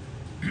right.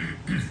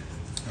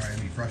 All right,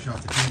 let me brush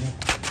off the table.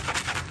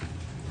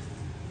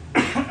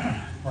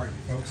 Pardon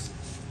me, folks.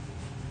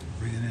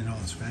 Breathing in all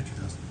this factory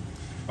dust.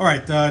 All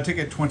right,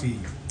 ticket 20.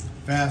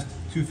 Fast,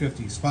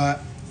 250 spot.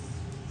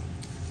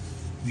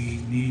 We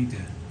need to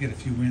get a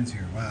few wins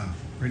here. Wow,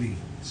 pretty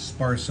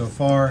sparse so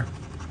far.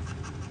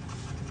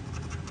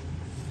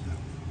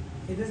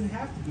 It doesn't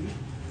have to be.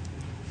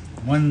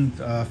 One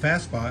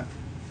fast spot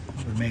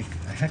would make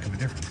a heck of a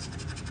difference.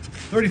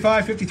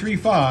 35, 53,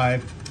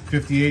 5,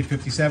 58,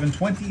 57,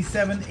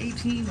 27,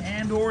 18,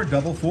 and or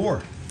double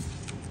 4.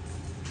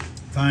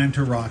 Time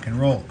to rock and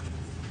roll.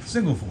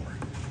 Single 4.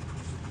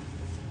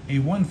 A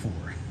 1 4.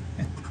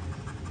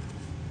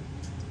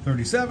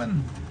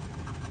 37,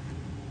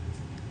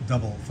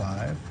 double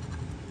 5,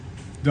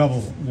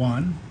 double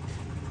 1,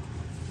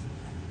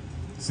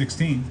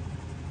 16,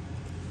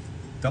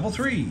 double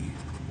 3,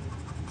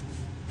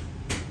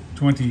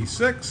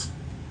 26,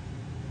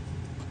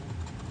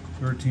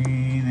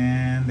 13,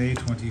 and a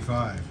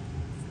 25,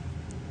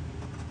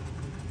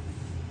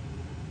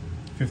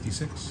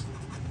 56,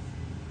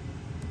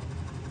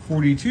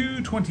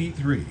 42,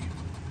 23,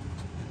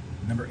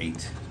 number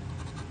 8,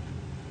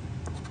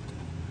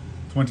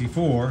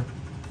 24,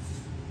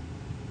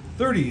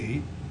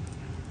 38,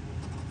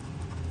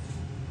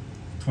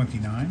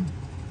 29,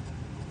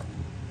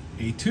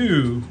 a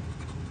 2,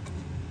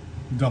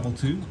 double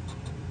 2,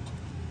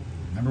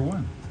 number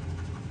 1,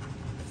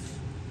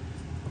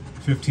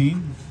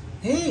 15.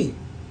 Hey,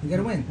 we got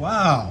to win.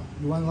 Wow.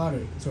 You won the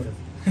lottery, sort of.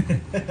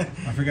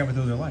 I forgot what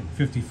those are like.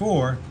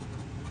 54,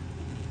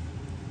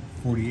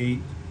 48.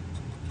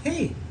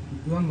 Hey,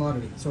 you won the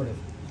lottery, sort of.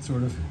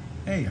 Sort of.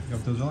 Hey, I forgot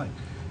what those are like.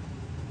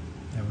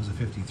 That was a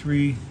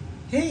 53.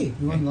 Hey,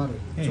 you won the lottery,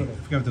 Hey, sort I of.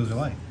 forgot what those are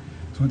like.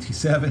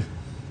 27.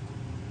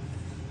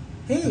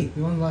 Hey,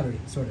 you won the lottery,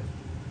 sort of.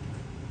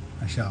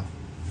 I shall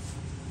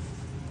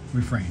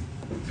refrain.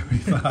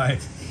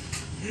 35.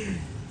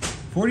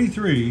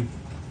 43.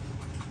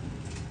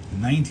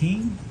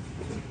 19.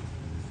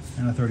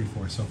 And a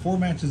 34. So 4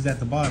 matches at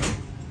the bottom.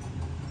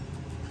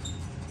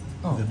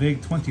 Oh. The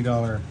big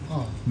 $20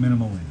 Oh.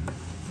 minimal win.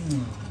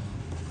 Oh.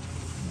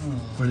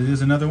 Oh. But it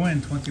is another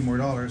win. $20 more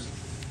to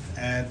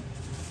add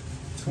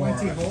to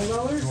 $20 our, whole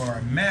dollars? to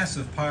our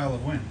massive pile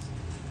of wins.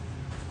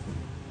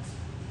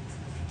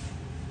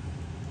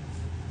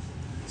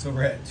 So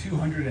we're at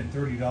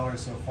 $230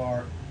 so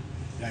far.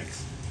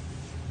 Yikes.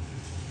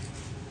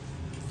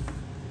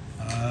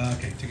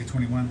 Okay, ticket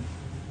 21.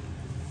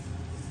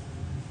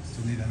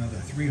 Still need another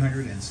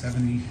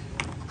 370.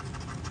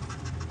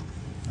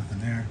 Nothing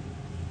there.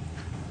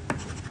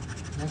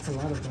 That's a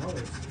lot of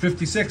dollars.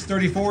 56,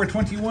 34,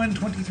 21,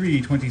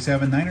 23,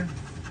 27, niner,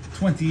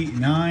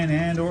 29,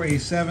 and or a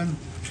 7.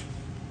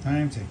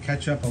 Time to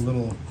catch up a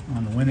little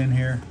on the win in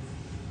here.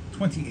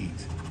 28,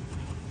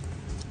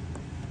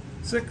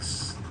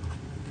 6,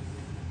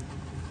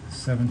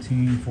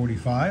 17,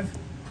 45,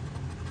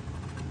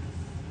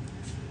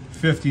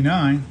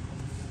 59,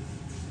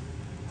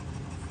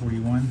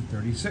 41,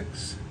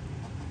 36,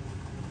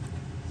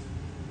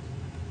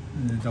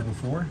 and then double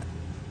 4,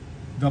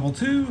 double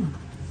 2,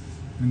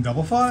 and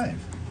double 5.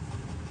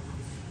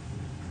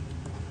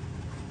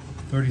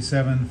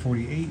 37,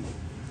 48,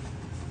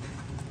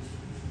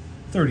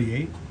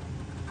 38,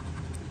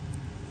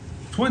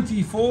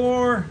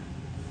 24,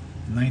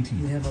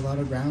 19. We have a lot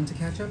of ground to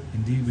catch up.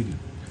 Indeed we do.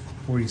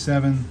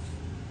 47,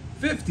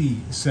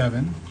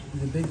 57,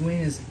 The big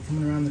win is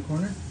coming around the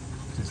corner.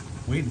 just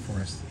waiting for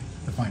us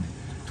to find it.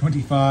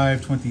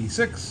 25,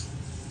 26,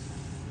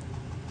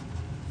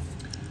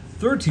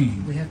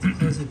 13. We have to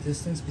close the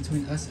distance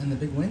between us and the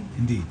big win.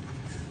 Indeed.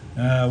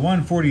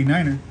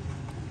 149er,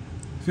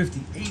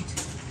 58,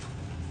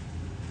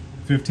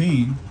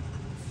 15,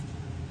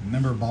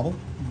 number bobble,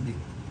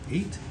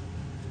 8,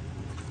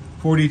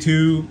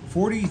 42,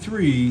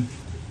 43,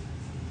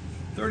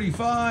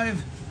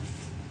 35,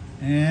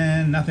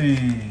 and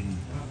nothing.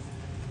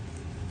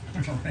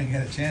 We're running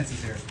out of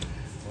chances here.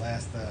 The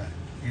last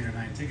 8 or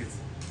 9 tickets.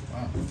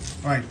 Wow.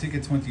 All right,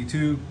 ticket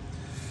 22.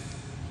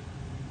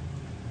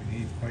 We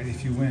need quite a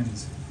few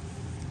wins.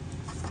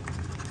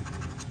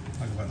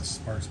 Talk about a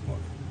sparse book.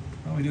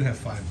 Well, we do have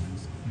 5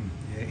 wins.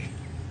 Yay.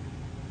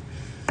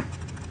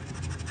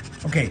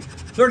 Okay,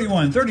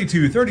 31,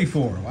 32,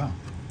 34. Wow.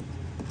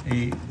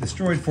 A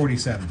destroyed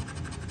 47.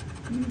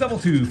 Double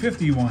 2,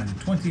 51,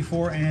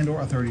 24, and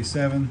or a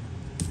 37.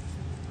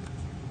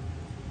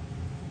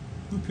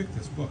 Who picked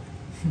this book?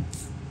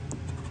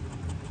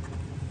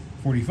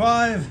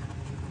 45.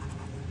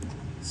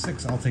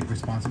 6, I'll take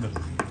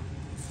responsibility.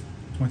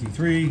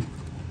 23.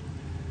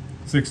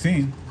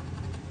 16.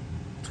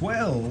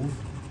 12.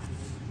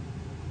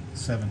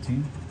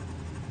 17.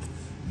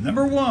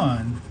 Number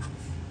 1.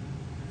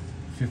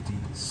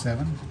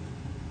 57.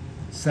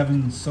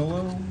 7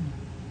 solo.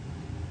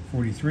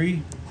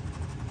 43.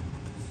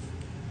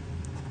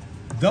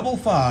 Double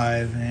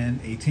 5 and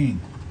 18.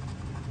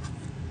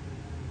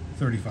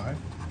 35.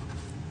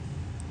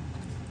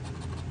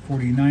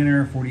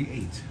 49er,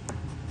 48.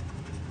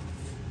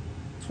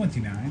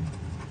 29.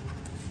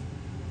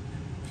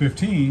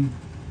 15.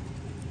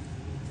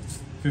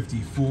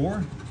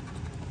 54.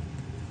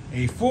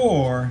 A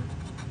 4.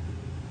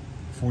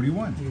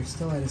 41. You're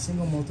still at a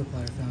single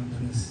multiplier found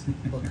in this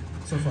book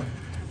so far.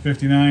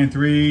 59,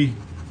 3.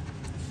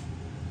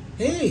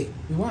 Hey,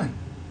 we won.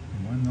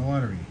 You won the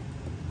lottery.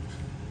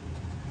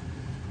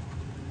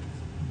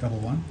 Double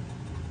 1.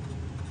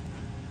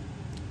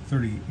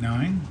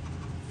 39.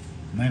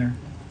 Niner.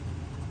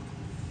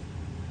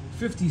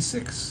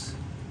 56.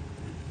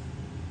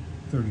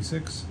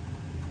 36.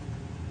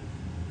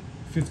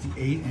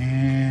 58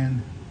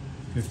 and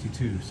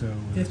 52. So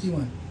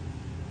 51.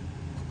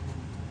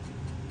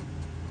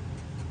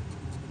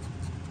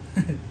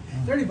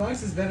 30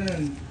 bucks is better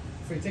than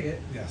free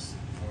ticket. yes.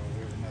 So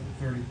there's another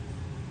 30.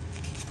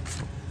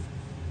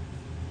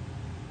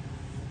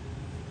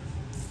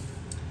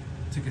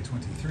 Ticket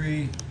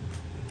 23.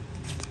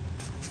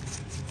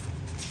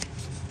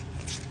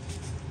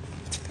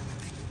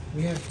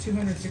 We have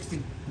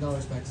 $260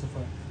 back so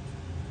far.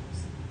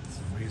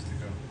 Some ways to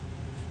go.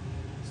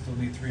 Still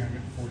need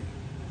 340.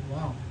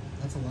 Wow,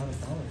 that's a lot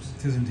of dollars.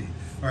 Tis indeed.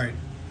 All right.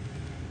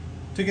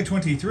 Ticket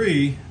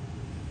 23.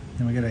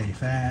 Then we get a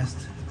fast.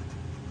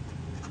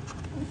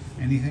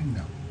 Anything?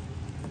 No.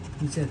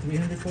 You said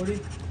 340?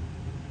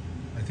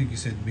 I think you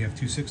said we have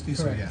 260,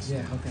 so Correct. yes.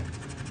 Yeah, okay.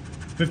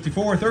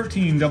 54,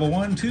 13, double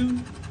 1, 2.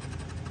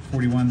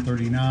 41,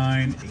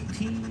 39,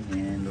 18,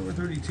 and over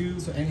 32.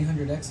 So any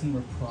 100x and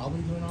we're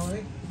probably doing all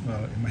right?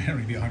 Well, it might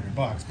only be $100,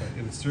 but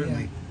it would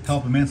certainly Yeah.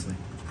 help immensely.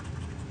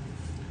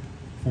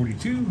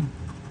 42.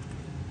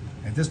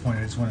 At this point,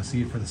 I just want to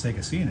see it for the sake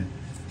of seeing it.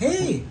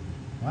 Hey!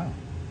 Wow.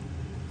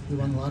 We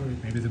won the lottery.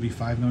 Maybe there'll be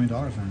 $5 million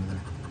under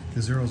there.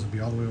 The zeros will be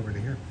all the way over to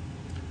here.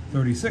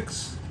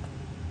 36.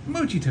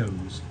 Mochi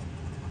Toes.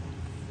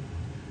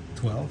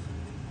 12.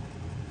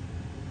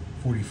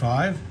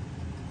 45.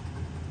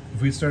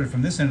 If we'd started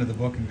from this end of the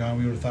book and gone,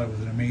 we would have thought it was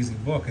an amazing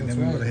book, and That's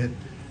then we right. would have hit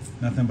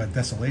nothing but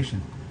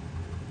desolation.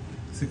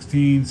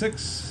 16,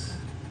 6.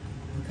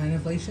 What kind of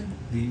inflation?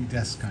 The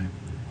des kind.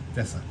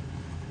 Desa.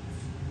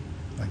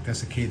 Like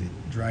desiccated,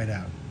 dried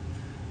out.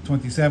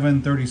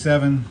 27,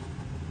 37.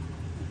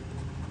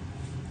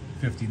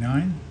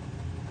 59.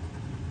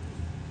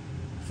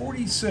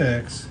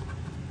 46.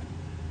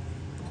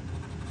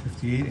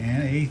 58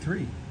 and a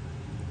 3.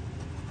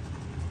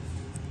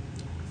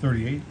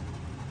 38.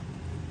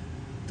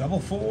 Double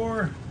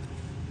 4.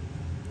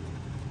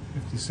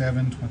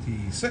 57,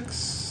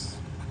 26.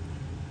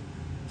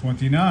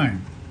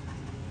 29.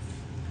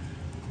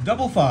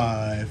 Double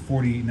 5,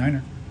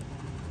 49er.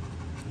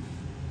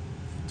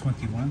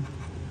 21.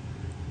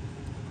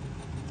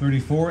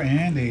 34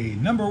 and a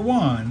number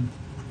 1.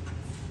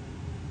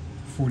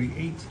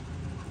 48.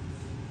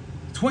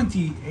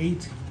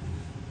 28.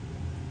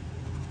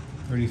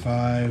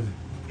 35,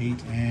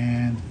 8,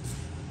 and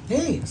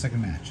Hey! a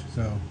second match.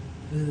 So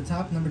Is it the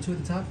top? Number 2 at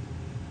the top?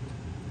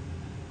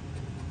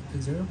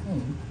 Big zero?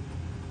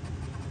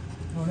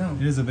 Oh no.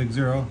 it is a big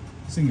zero.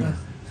 Singular.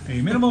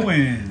 A minimal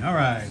win. All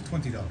right,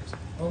 $20.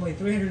 Oh wait,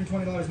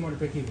 $320 more to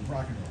break even.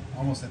 Rock and roll.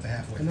 Almost at the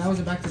halfway. And that was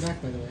a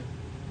back-to-back, by the way.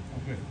 Oh,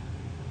 good.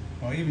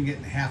 Well, even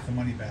getting half the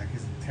money back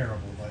isn't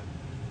terrible, but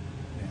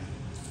yeah.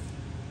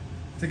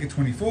 Ticket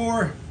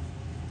 24. A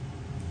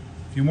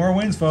few more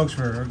wins, folks.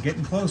 We're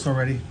getting close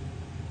already.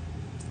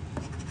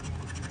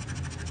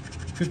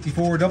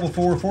 54, double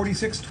 4,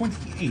 46,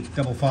 28,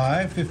 double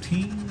 5,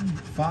 15,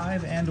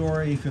 5, and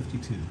or a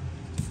 52.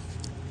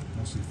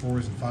 Mostly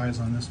 4s and 5s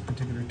on this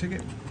particular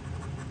ticket.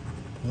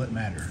 Will it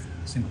matter?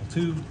 Single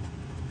 2.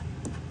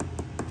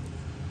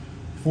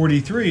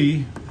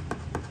 43,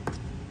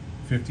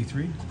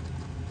 53,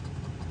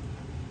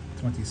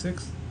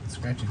 26. The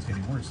scratching's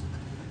getting worse.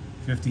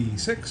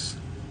 56.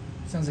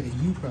 Sounds like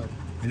a U probe.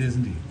 It is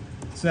indeed.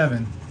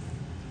 7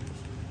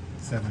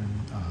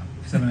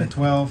 and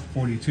 12,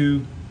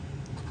 42,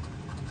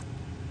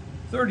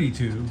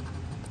 32,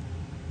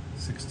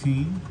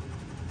 16,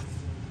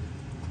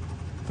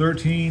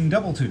 13,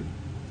 double 2,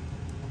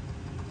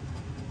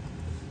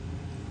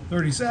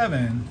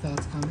 37.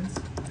 Thoughts, comments?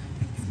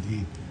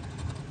 Indeed.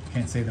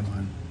 Can't say them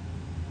on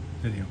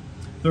video.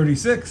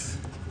 36.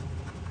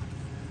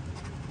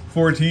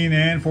 14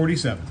 and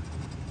 47.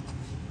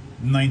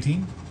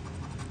 19.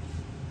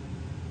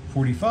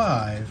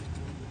 45.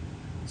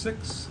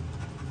 6.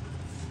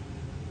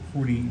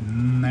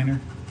 49er.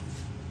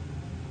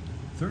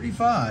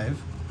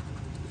 35.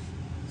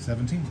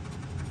 17.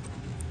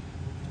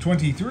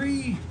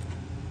 23.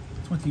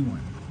 21.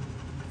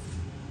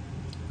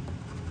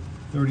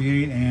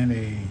 38 and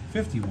a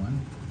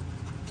 51.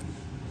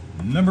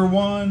 Number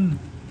 1.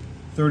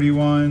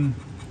 31.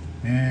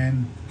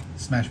 And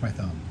smash my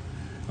thumb.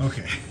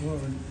 Okay. Well,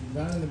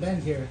 we're down in the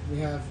bend here. We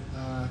have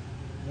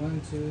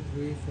 1, 2,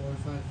 3,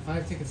 4,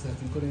 5 tickets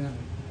left, including that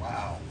one.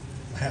 Wow.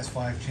 Last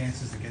 5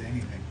 chances to get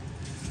anything.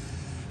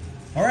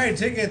 All right,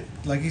 ticket,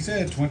 like he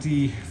said,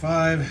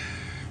 25.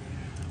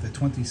 The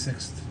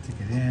 26th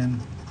ticket in.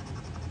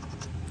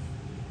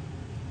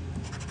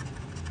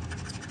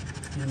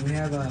 And we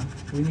have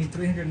we need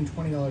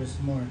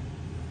 $320 more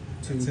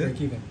to That's break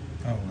it? even.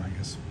 Oh, I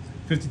guess.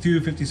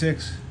 52,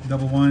 56,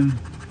 double 1.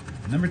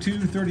 Number 2,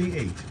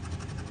 38.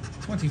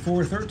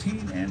 24,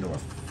 13, and or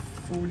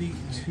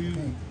 42.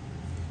 Okay.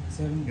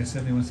 7. You got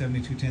 71,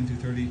 72, 10,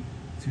 230,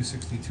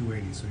 260,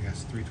 280. So you got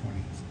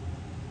 320.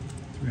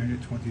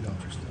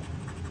 $320 still.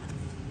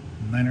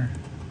 Niner.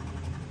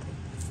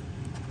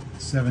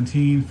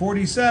 17,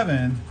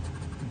 47. You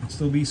can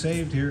still be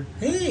saved here.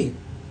 Hey!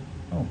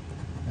 Oh,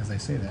 as I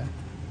say that.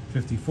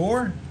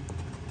 54.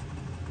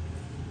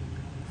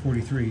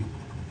 43.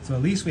 So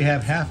at least we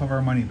have half of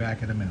our money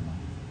back at a minimum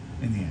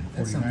in the end.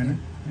 That's 49er. something.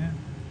 Yeah.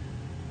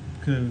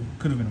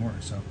 Could have been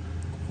worse. So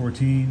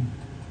 14.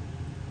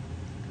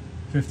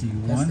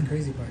 51. That's the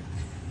crazy part.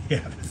 Yeah,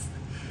 that's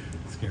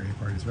the scary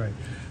part is right.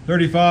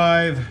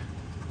 35.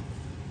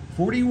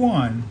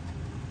 41.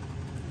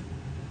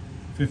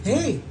 50.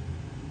 Hey!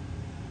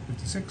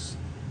 56.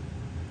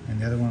 And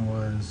the other one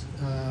was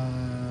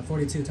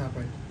 42 top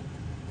right.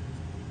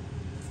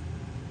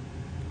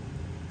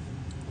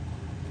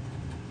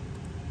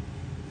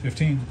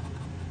 15.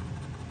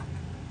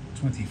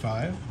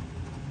 25.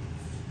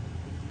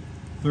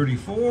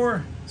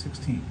 34.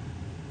 16.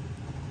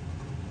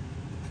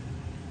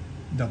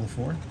 Double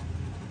 4.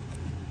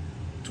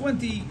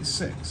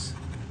 26.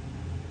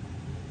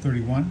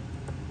 31.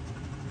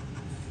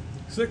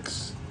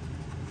 6.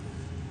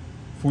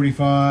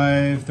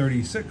 45.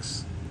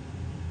 36.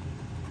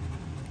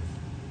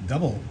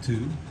 Double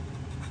 2.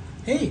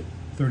 Hey!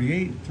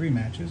 38. 3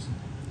 matches.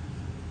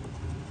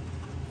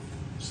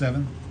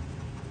 7.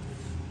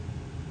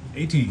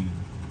 18.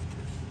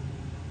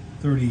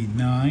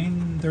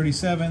 39.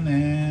 37.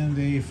 And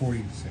a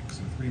 46.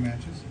 So 3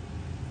 matches.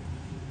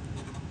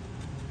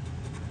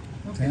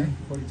 Okay. 10.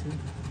 42.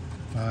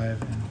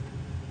 5. And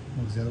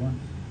what was the other one?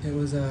 It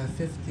was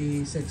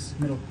 56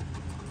 middle.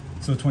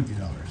 So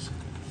 $20.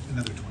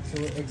 Another 20.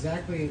 So we're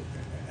exactly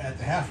At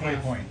the halfway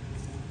half. point.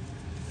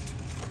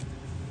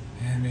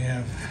 And we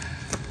have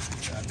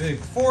a big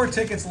 4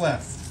 tickets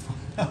left.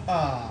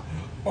 Oh,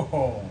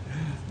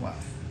 wow.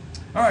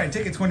 All right,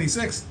 ticket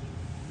 26.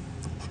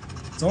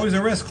 It's always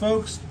a risk,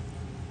 folks.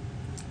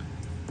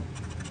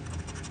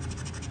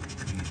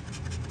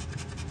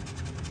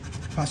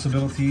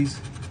 Possibilities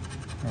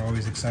are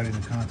always exciting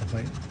to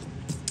contemplate.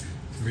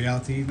 The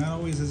reality, not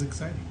always as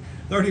exciting.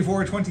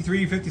 34,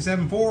 23,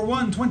 57, 4,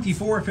 1,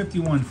 24,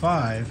 51,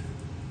 5,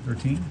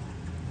 13.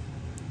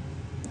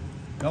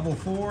 Double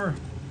 4,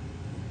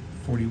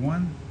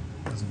 41.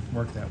 Doesn't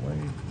work that way.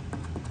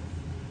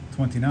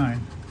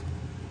 29,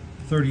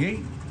 38.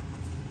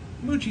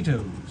 Moochie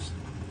Toes.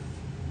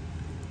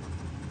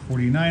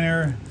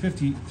 49er,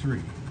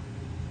 53.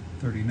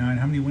 39.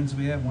 How many wins do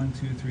we have? 1,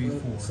 2, 3,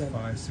 4, 7.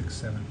 5, 6,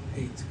 7,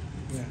 8.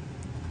 Yeah.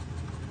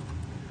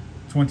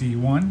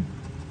 21.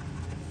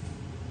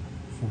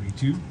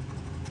 42.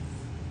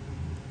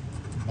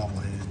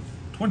 Bobblehead.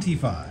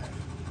 25.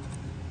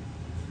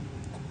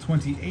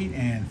 28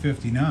 and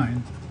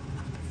 59.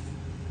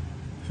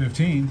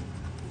 15.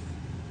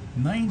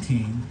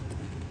 19.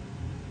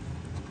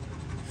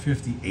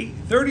 58.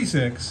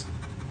 36.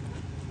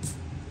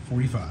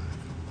 45.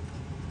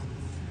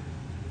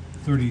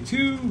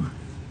 32.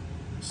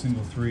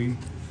 Single 3.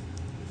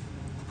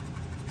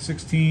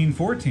 16.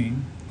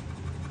 14.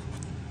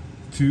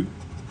 2.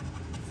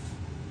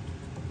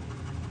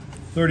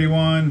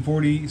 31,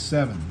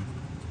 47,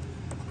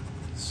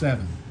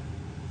 7,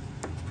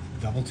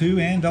 double 2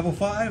 and double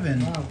 5,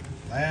 and Wow.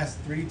 last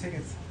 3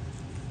 tickets.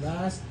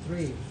 Last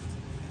 3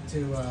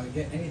 to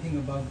get anything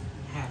above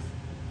half.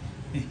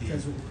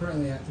 Because we're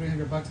currently at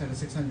 $300 out of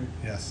 600.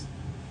 Yes.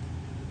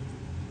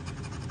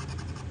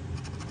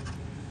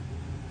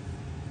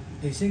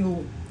 A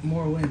single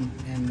more win,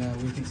 and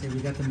we can say we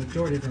got the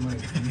majority of our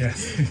money.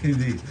 Yes,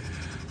 indeed.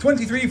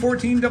 23,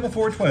 14, double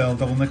 4, 12,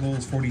 double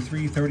nickels,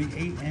 43,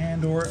 38,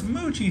 and or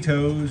Moochie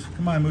Toes.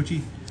 Come on,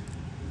 Moochie.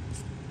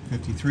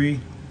 53,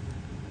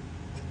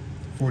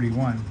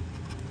 41,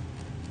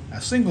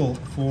 a single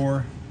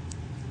for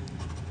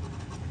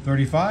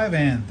 35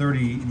 and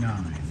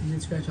 39. You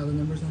did scratch all the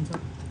numbers on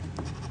top?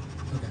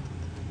 Okay.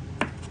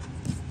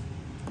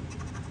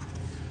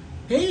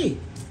 Hey!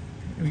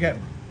 We got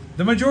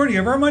the majority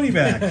of our money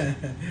back.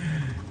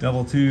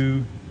 Double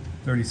 2,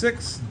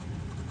 36.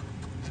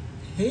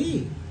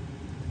 Hey!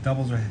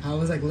 Doubles are. I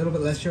was like a little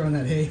bit less sure on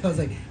that hey. I was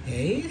like,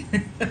 hey?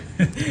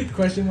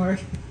 Question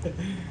mark.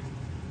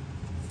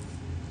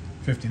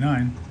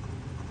 59.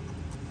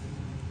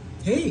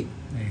 Hey!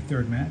 A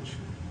third match.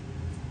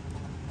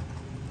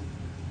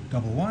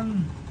 Double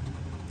 1.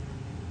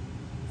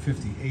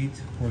 58.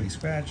 Poorly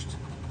scratched.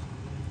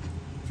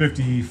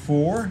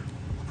 54.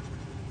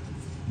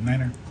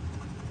 Niner.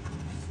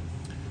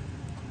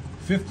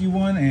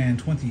 51 and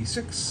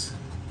 26.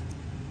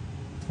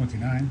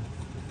 29.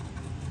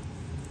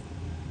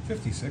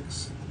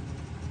 56.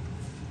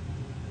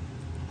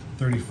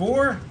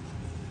 34.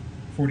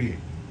 48.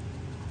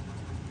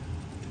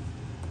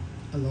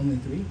 A lonely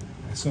 3?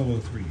 A solo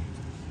 3.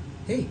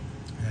 Hey!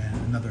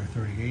 And another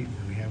 38. Do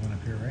we have one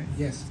up here, right?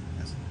 Yes.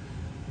 Yes.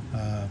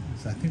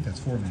 So I think that's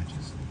 4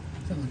 matches.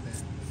 Something like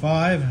that.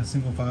 5, a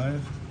single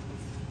 5.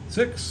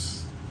 6.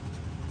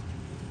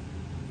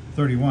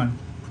 31.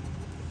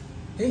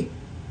 Hey!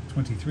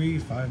 23,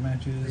 5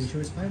 matches. Are you sure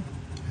it's 5?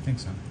 I think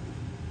so.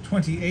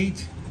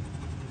 28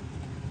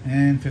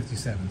 and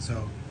 57.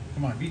 So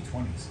come on, beat 20s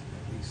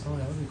at least. Oh,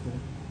 that would be cool.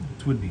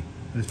 It would be,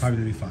 but it's probably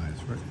going to be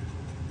 5s. Right?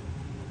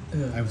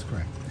 I was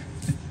correct.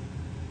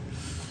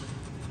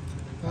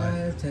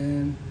 5,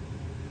 10,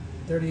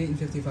 38 and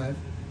 55.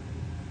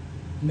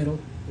 Middle,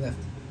 left.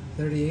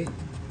 38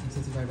 and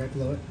 55 right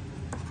below it.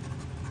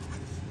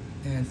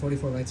 And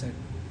 44 right side.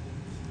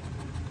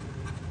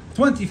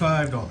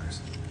 $25. What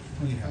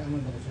do you have? I'm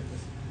gonna double check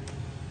this.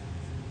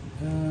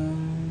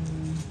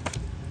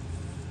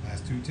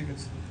 Last 2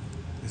 tickets.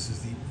 This is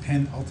the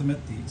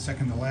penultimate, the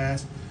second to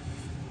last.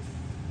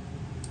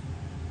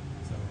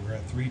 So we're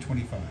at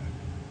 325.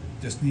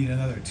 Just need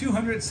another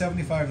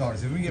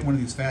 $275. If we get one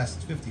of these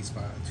fast 50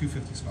 spot,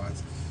 250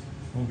 spots,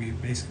 we'll be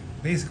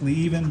basically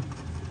even.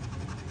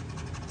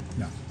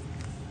 No.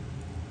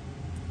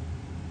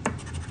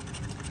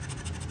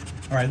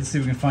 All right, let's see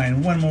if we can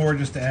find one more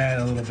just to add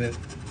a little bit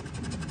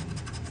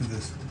to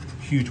this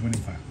huge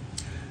winning pile.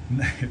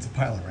 It's a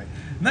pile, all right.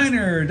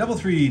 Niner, double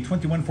 3,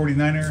 21,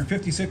 49er,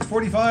 56,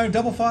 45,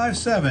 double 5,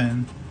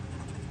 7,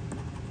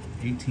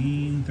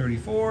 18,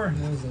 34.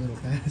 That was a little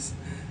fast.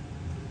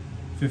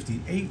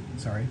 58,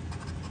 sorry,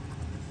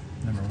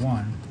 number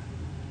 1,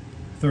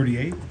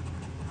 38,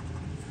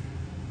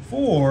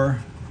 4,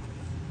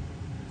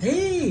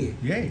 Hey!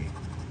 yay,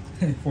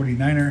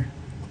 49er,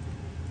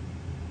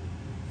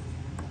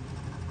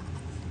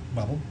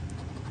 bubble,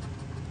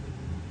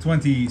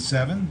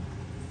 27,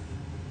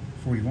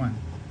 41,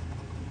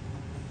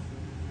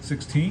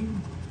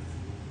 16,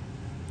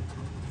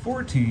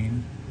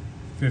 14,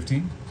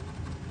 15,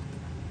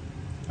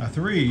 a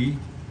 3,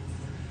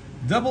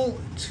 double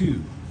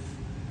 2,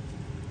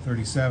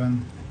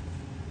 37,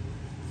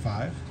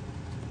 5,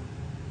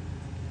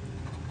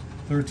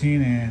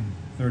 13 and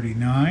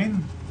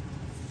 39,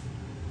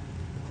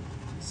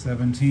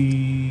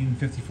 17,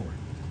 54,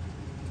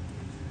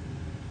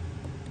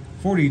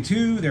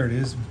 42, there it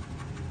is,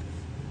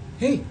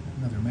 Hey!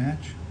 another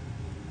match,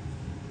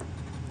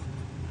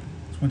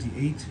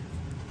 28,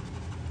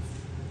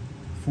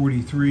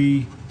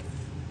 43,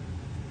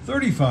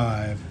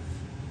 35,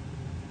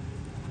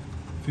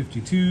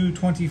 52,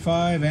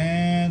 25,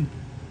 and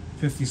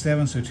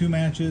 57, so 2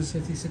 matches.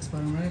 56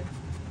 bottom right.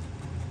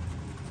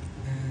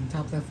 And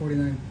top left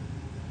 49.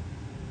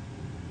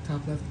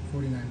 Top left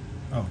 49.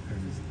 Oh, there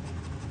it is.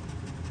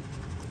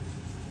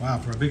 Wow,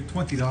 for a big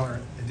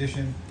 $20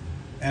 edition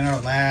and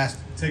our last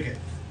ticket.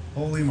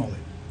 Holy moly.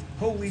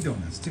 Holy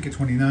donuts. Ticket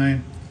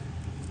 29.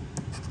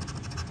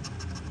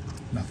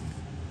 Nothing.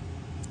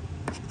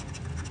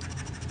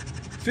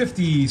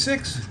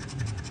 56,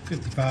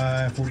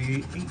 55,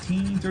 48,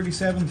 18,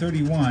 37,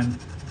 31,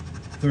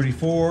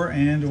 34,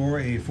 and or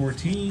a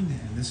 14,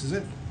 and this is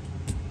it.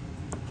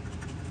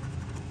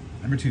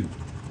 Number 2. Can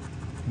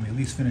we at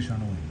least finish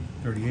on a win?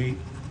 38,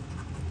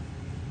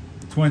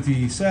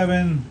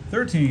 27,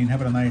 13. How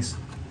about a nice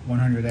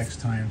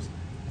 100x times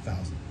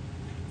 1,000?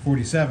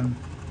 47,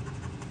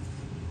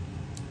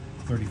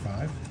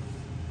 35,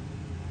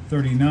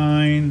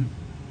 39,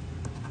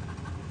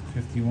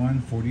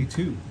 51,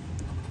 42,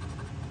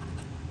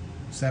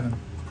 7,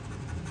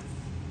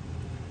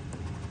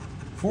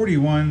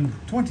 41,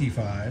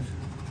 25,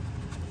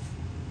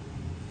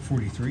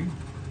 43,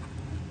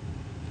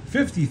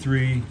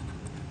 53,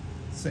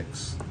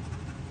 6,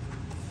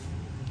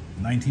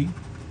 19,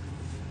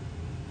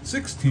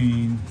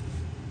 16,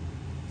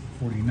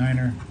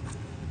 49er,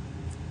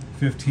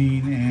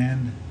 15,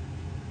 and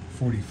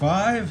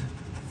 45,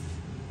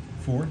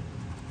 4,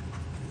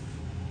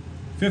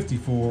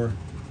 54,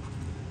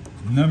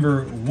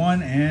 number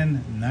 1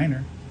 and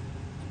niner,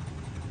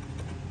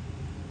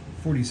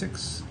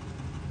 46,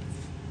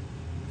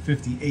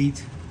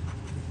 58,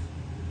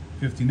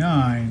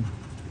 59,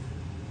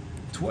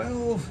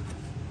 12,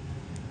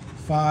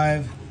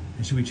 5,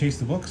 and should we chase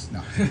the books? No.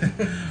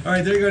 All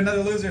right, there you go,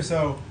 another loser.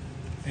 So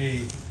a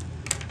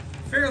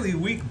fairly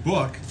weak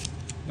book,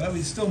 but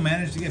we still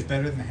managed to get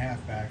better than the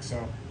halfback.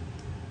 So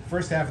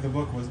first half of the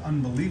book was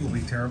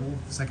unbelievably terrible.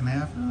 The second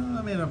half,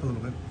 I made it up a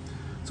little bit.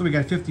 So we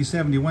got 50,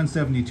 70,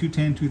 170,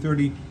 210,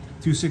 230,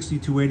 260,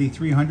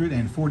 280,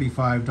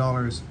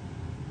 $345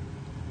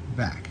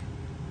 back.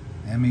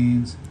 That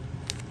means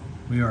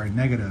we are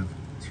negative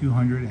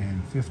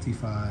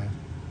 $255.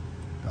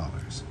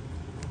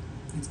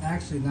 It's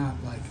actually not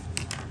like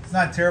It's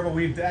not terrible.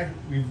 We've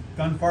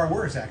done far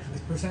worse, actually.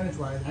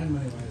 percentage-wise and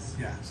money-wise.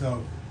 Yeah.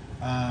 So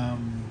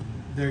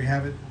there you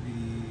have it.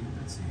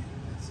 Let's see.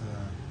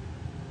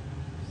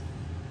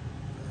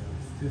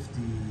 It's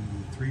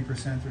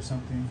 53% or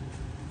something.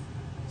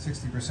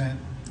 60%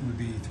 would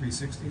be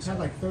 360. It's had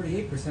like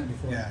 38%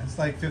 before. Yeah, it's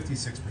like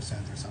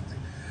 56% or something.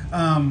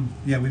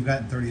 Yeah, we've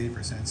gotten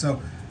 38%.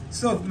 So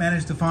still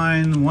managed to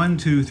find 1,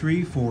 2,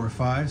 3, 4,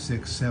 5,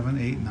 6, 7,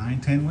 8, 9,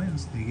 10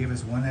 wins. They gave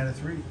us 1 out of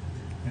 3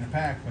 in a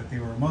pack, but they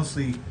were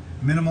mostly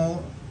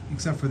minimal,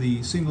 except for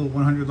the single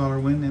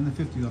 $100 win and the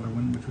 $50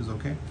 win, which was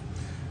okay.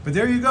 But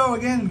there you go.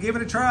 Again, give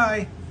it a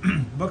try.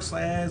 Books,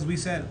 as we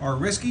said, are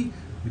risky.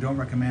 We don't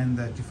recommend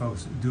that you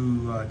folks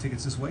do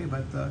tickets this way,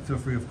 but feel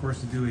free, of course,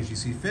 to do as you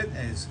see fit,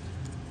 as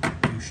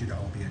you should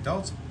all be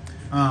adults.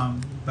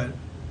 But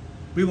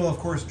we will, of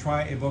course,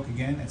 try a book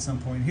again at some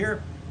point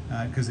here,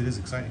 because it is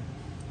exciting.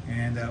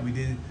 And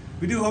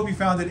we do hope you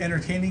found it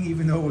entertaining,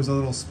 even though it was a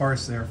little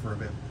sparse there for a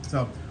bit.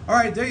 So, all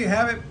right, there you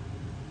have it.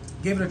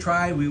 Give it a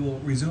try. We will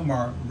resume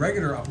our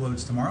regular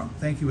uploads tomorrow.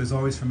 Thank you, as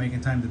always, for making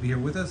time to be here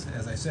with us.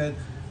 As I said,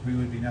 we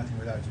would be nothing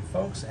without you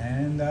folks,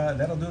 and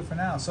that'll do it for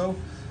now. So,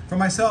 for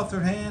myself,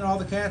 Third Hand, all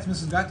the cats,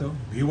 Mrs. Gato,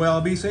 be well,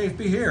 be safe,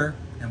 be here,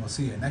 and we'll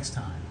see you next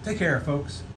time. Take care, folks.